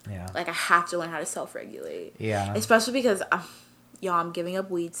panicking. Yeah. Like I have to learn how to self-regulate. Yeah. Especially because I'm giving up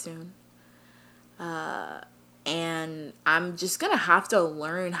weed soon. And I'm just gonna have to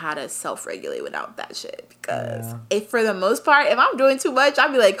learn how to self-regulate without that shit. Because if for the most part, if I'm doing too much,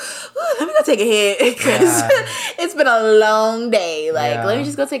 I'll be like, let me go take a hit. Because it's been a long day. Like, let me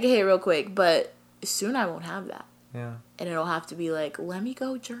just go take a hit real quick. But soon I won't have that. Yeah. And it'll have to be like, let me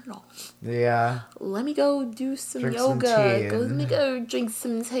go journal. Yeah. Let me go do some yoga. Let me go drink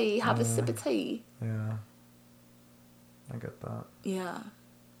some tea. Have a sip of tea. Yeah. I get that. Yeah.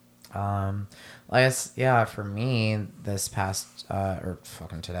 I guess, for me, this past, or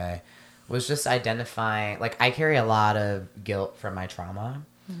fucking today, was just identifying, like, I carry a lot of guilt from my trauma,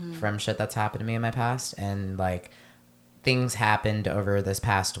 from shit that's happened to me in my past, and, like, things happened over this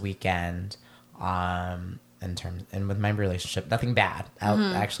past weekend, and with my relationship, nothing bad,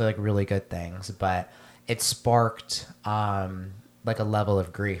 actually like really good things, but it sparked, like a level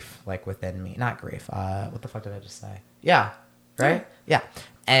of grief, like within me, not grief. What the fuck did I just say? Yeah. Right. Yeah.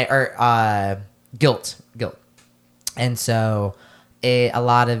 Guilt. And so a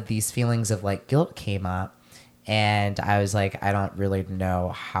lot of these feelings of like guilt came up, and I was like, I don't really know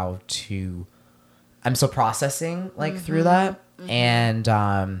how to, I'm still processing like through that. And,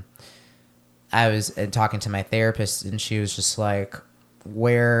 I was talking to my therapist, and she was just like,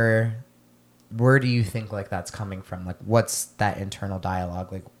 where do you think like that's coming from? Like, what's that internal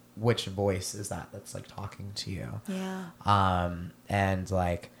dialogue? Like, which voice is that's like talking to you? Yeah. And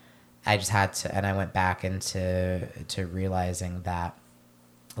like, I just had to, and I went back into realizing that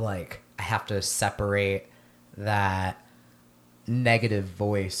like I have to separate that negative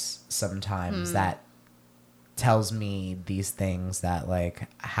voice sometimes that tells me these things, that like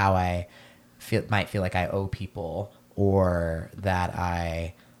how I might feel like I owe people, or that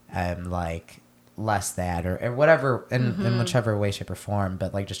I am like less than, or whatever, in whichever way, shape, or form,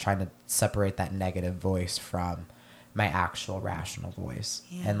 but like just trying to separate that negative voice from my actual rational voice,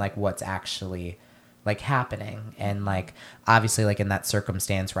 and like what's actually like happening. And like obviously like in that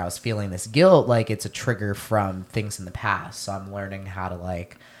circumstance where I was feeling this guilt, like it's a trigger from things in the past, so I'm learning how to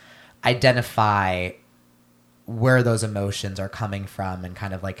like identify where those emotions are coming from and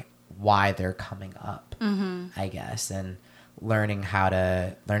kind of like why they're coming up, I guess, and learning how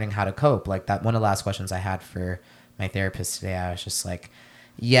to cope. Like that one of the last questions I had for my therapist today, I was just like,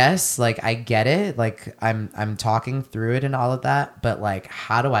 yes, like I get it, like I'm talking through it and all of that, but like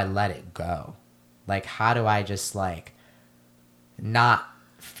how do I let it go? Like how do I just like not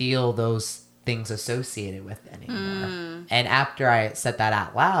feel those things associated with it anymore? And after I said that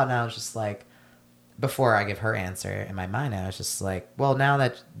out loud, and I was just like, before I give her answer, in my mind I was just like, well, now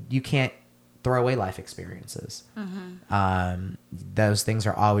that you can't throw away life experiences, those things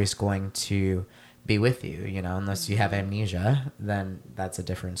are always going to be with you, you know, unless you have amnesia, then that's a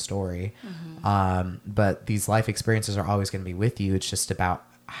different story. But these life experiences are always going to be with you. It's just about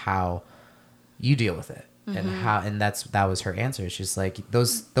how you deal with it, and that was her answer. She's like,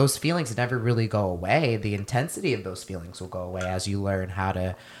 those feelings never really go away. The intensity of those feelings will go away as you learn how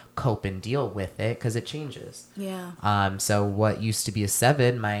to cope and deal with it, because it changes. Yeah. So what used to be a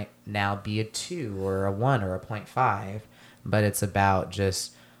 7 might now be a 2 or a 1 or a 0.5, but it's about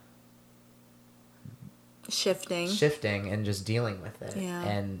just shifting and just dealing with it,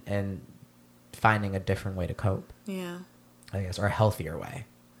 and finding a different way to cope. Yeah. I guess, or a healthier way.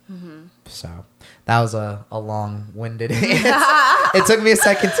 So that was a long-winded it took me a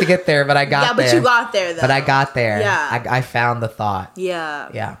second to get there, but I got there. Yeah, but you got there though. But I got there. Yeah. I found the thought.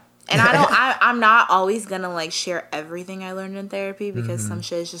 Yeah. And I'm not always gonna like share everything I learned in therapy, because some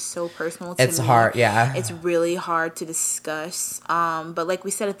shit is just so personal to me. It's hard, yeah. It's really hard to discuss. But like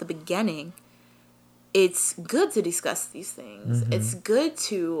we said at the beginning, it's good to discuss these things. It's good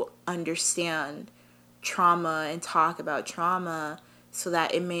to understand trauma and talk about trauma, so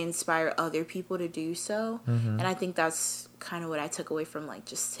that it may inspire other people to do so. And I think that's kind of what I took away from like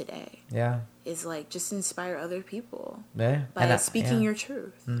just today. Yeah. Is like just inspire other people. Yeah. By speaking your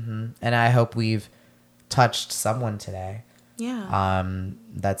truth. And I hope we've touched someone today. Yeah.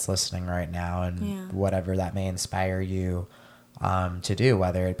 That's listening right now, and whatever that may inspire you to do,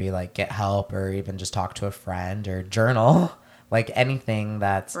 whether it be like get help, or even just talk to a friend, or journal, like anything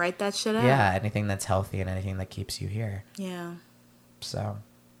that's... Write that shit out. Yeah, anything that's healthy and anything that keeps you here. Yeah. So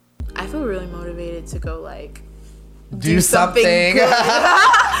I feel really motivated to go like do something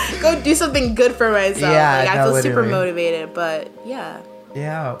good. Go do something good for myself. Yeah, like, I feel literally super motivated, but yeah.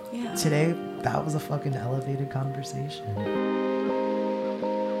 Today that was a fucking elevated conversation.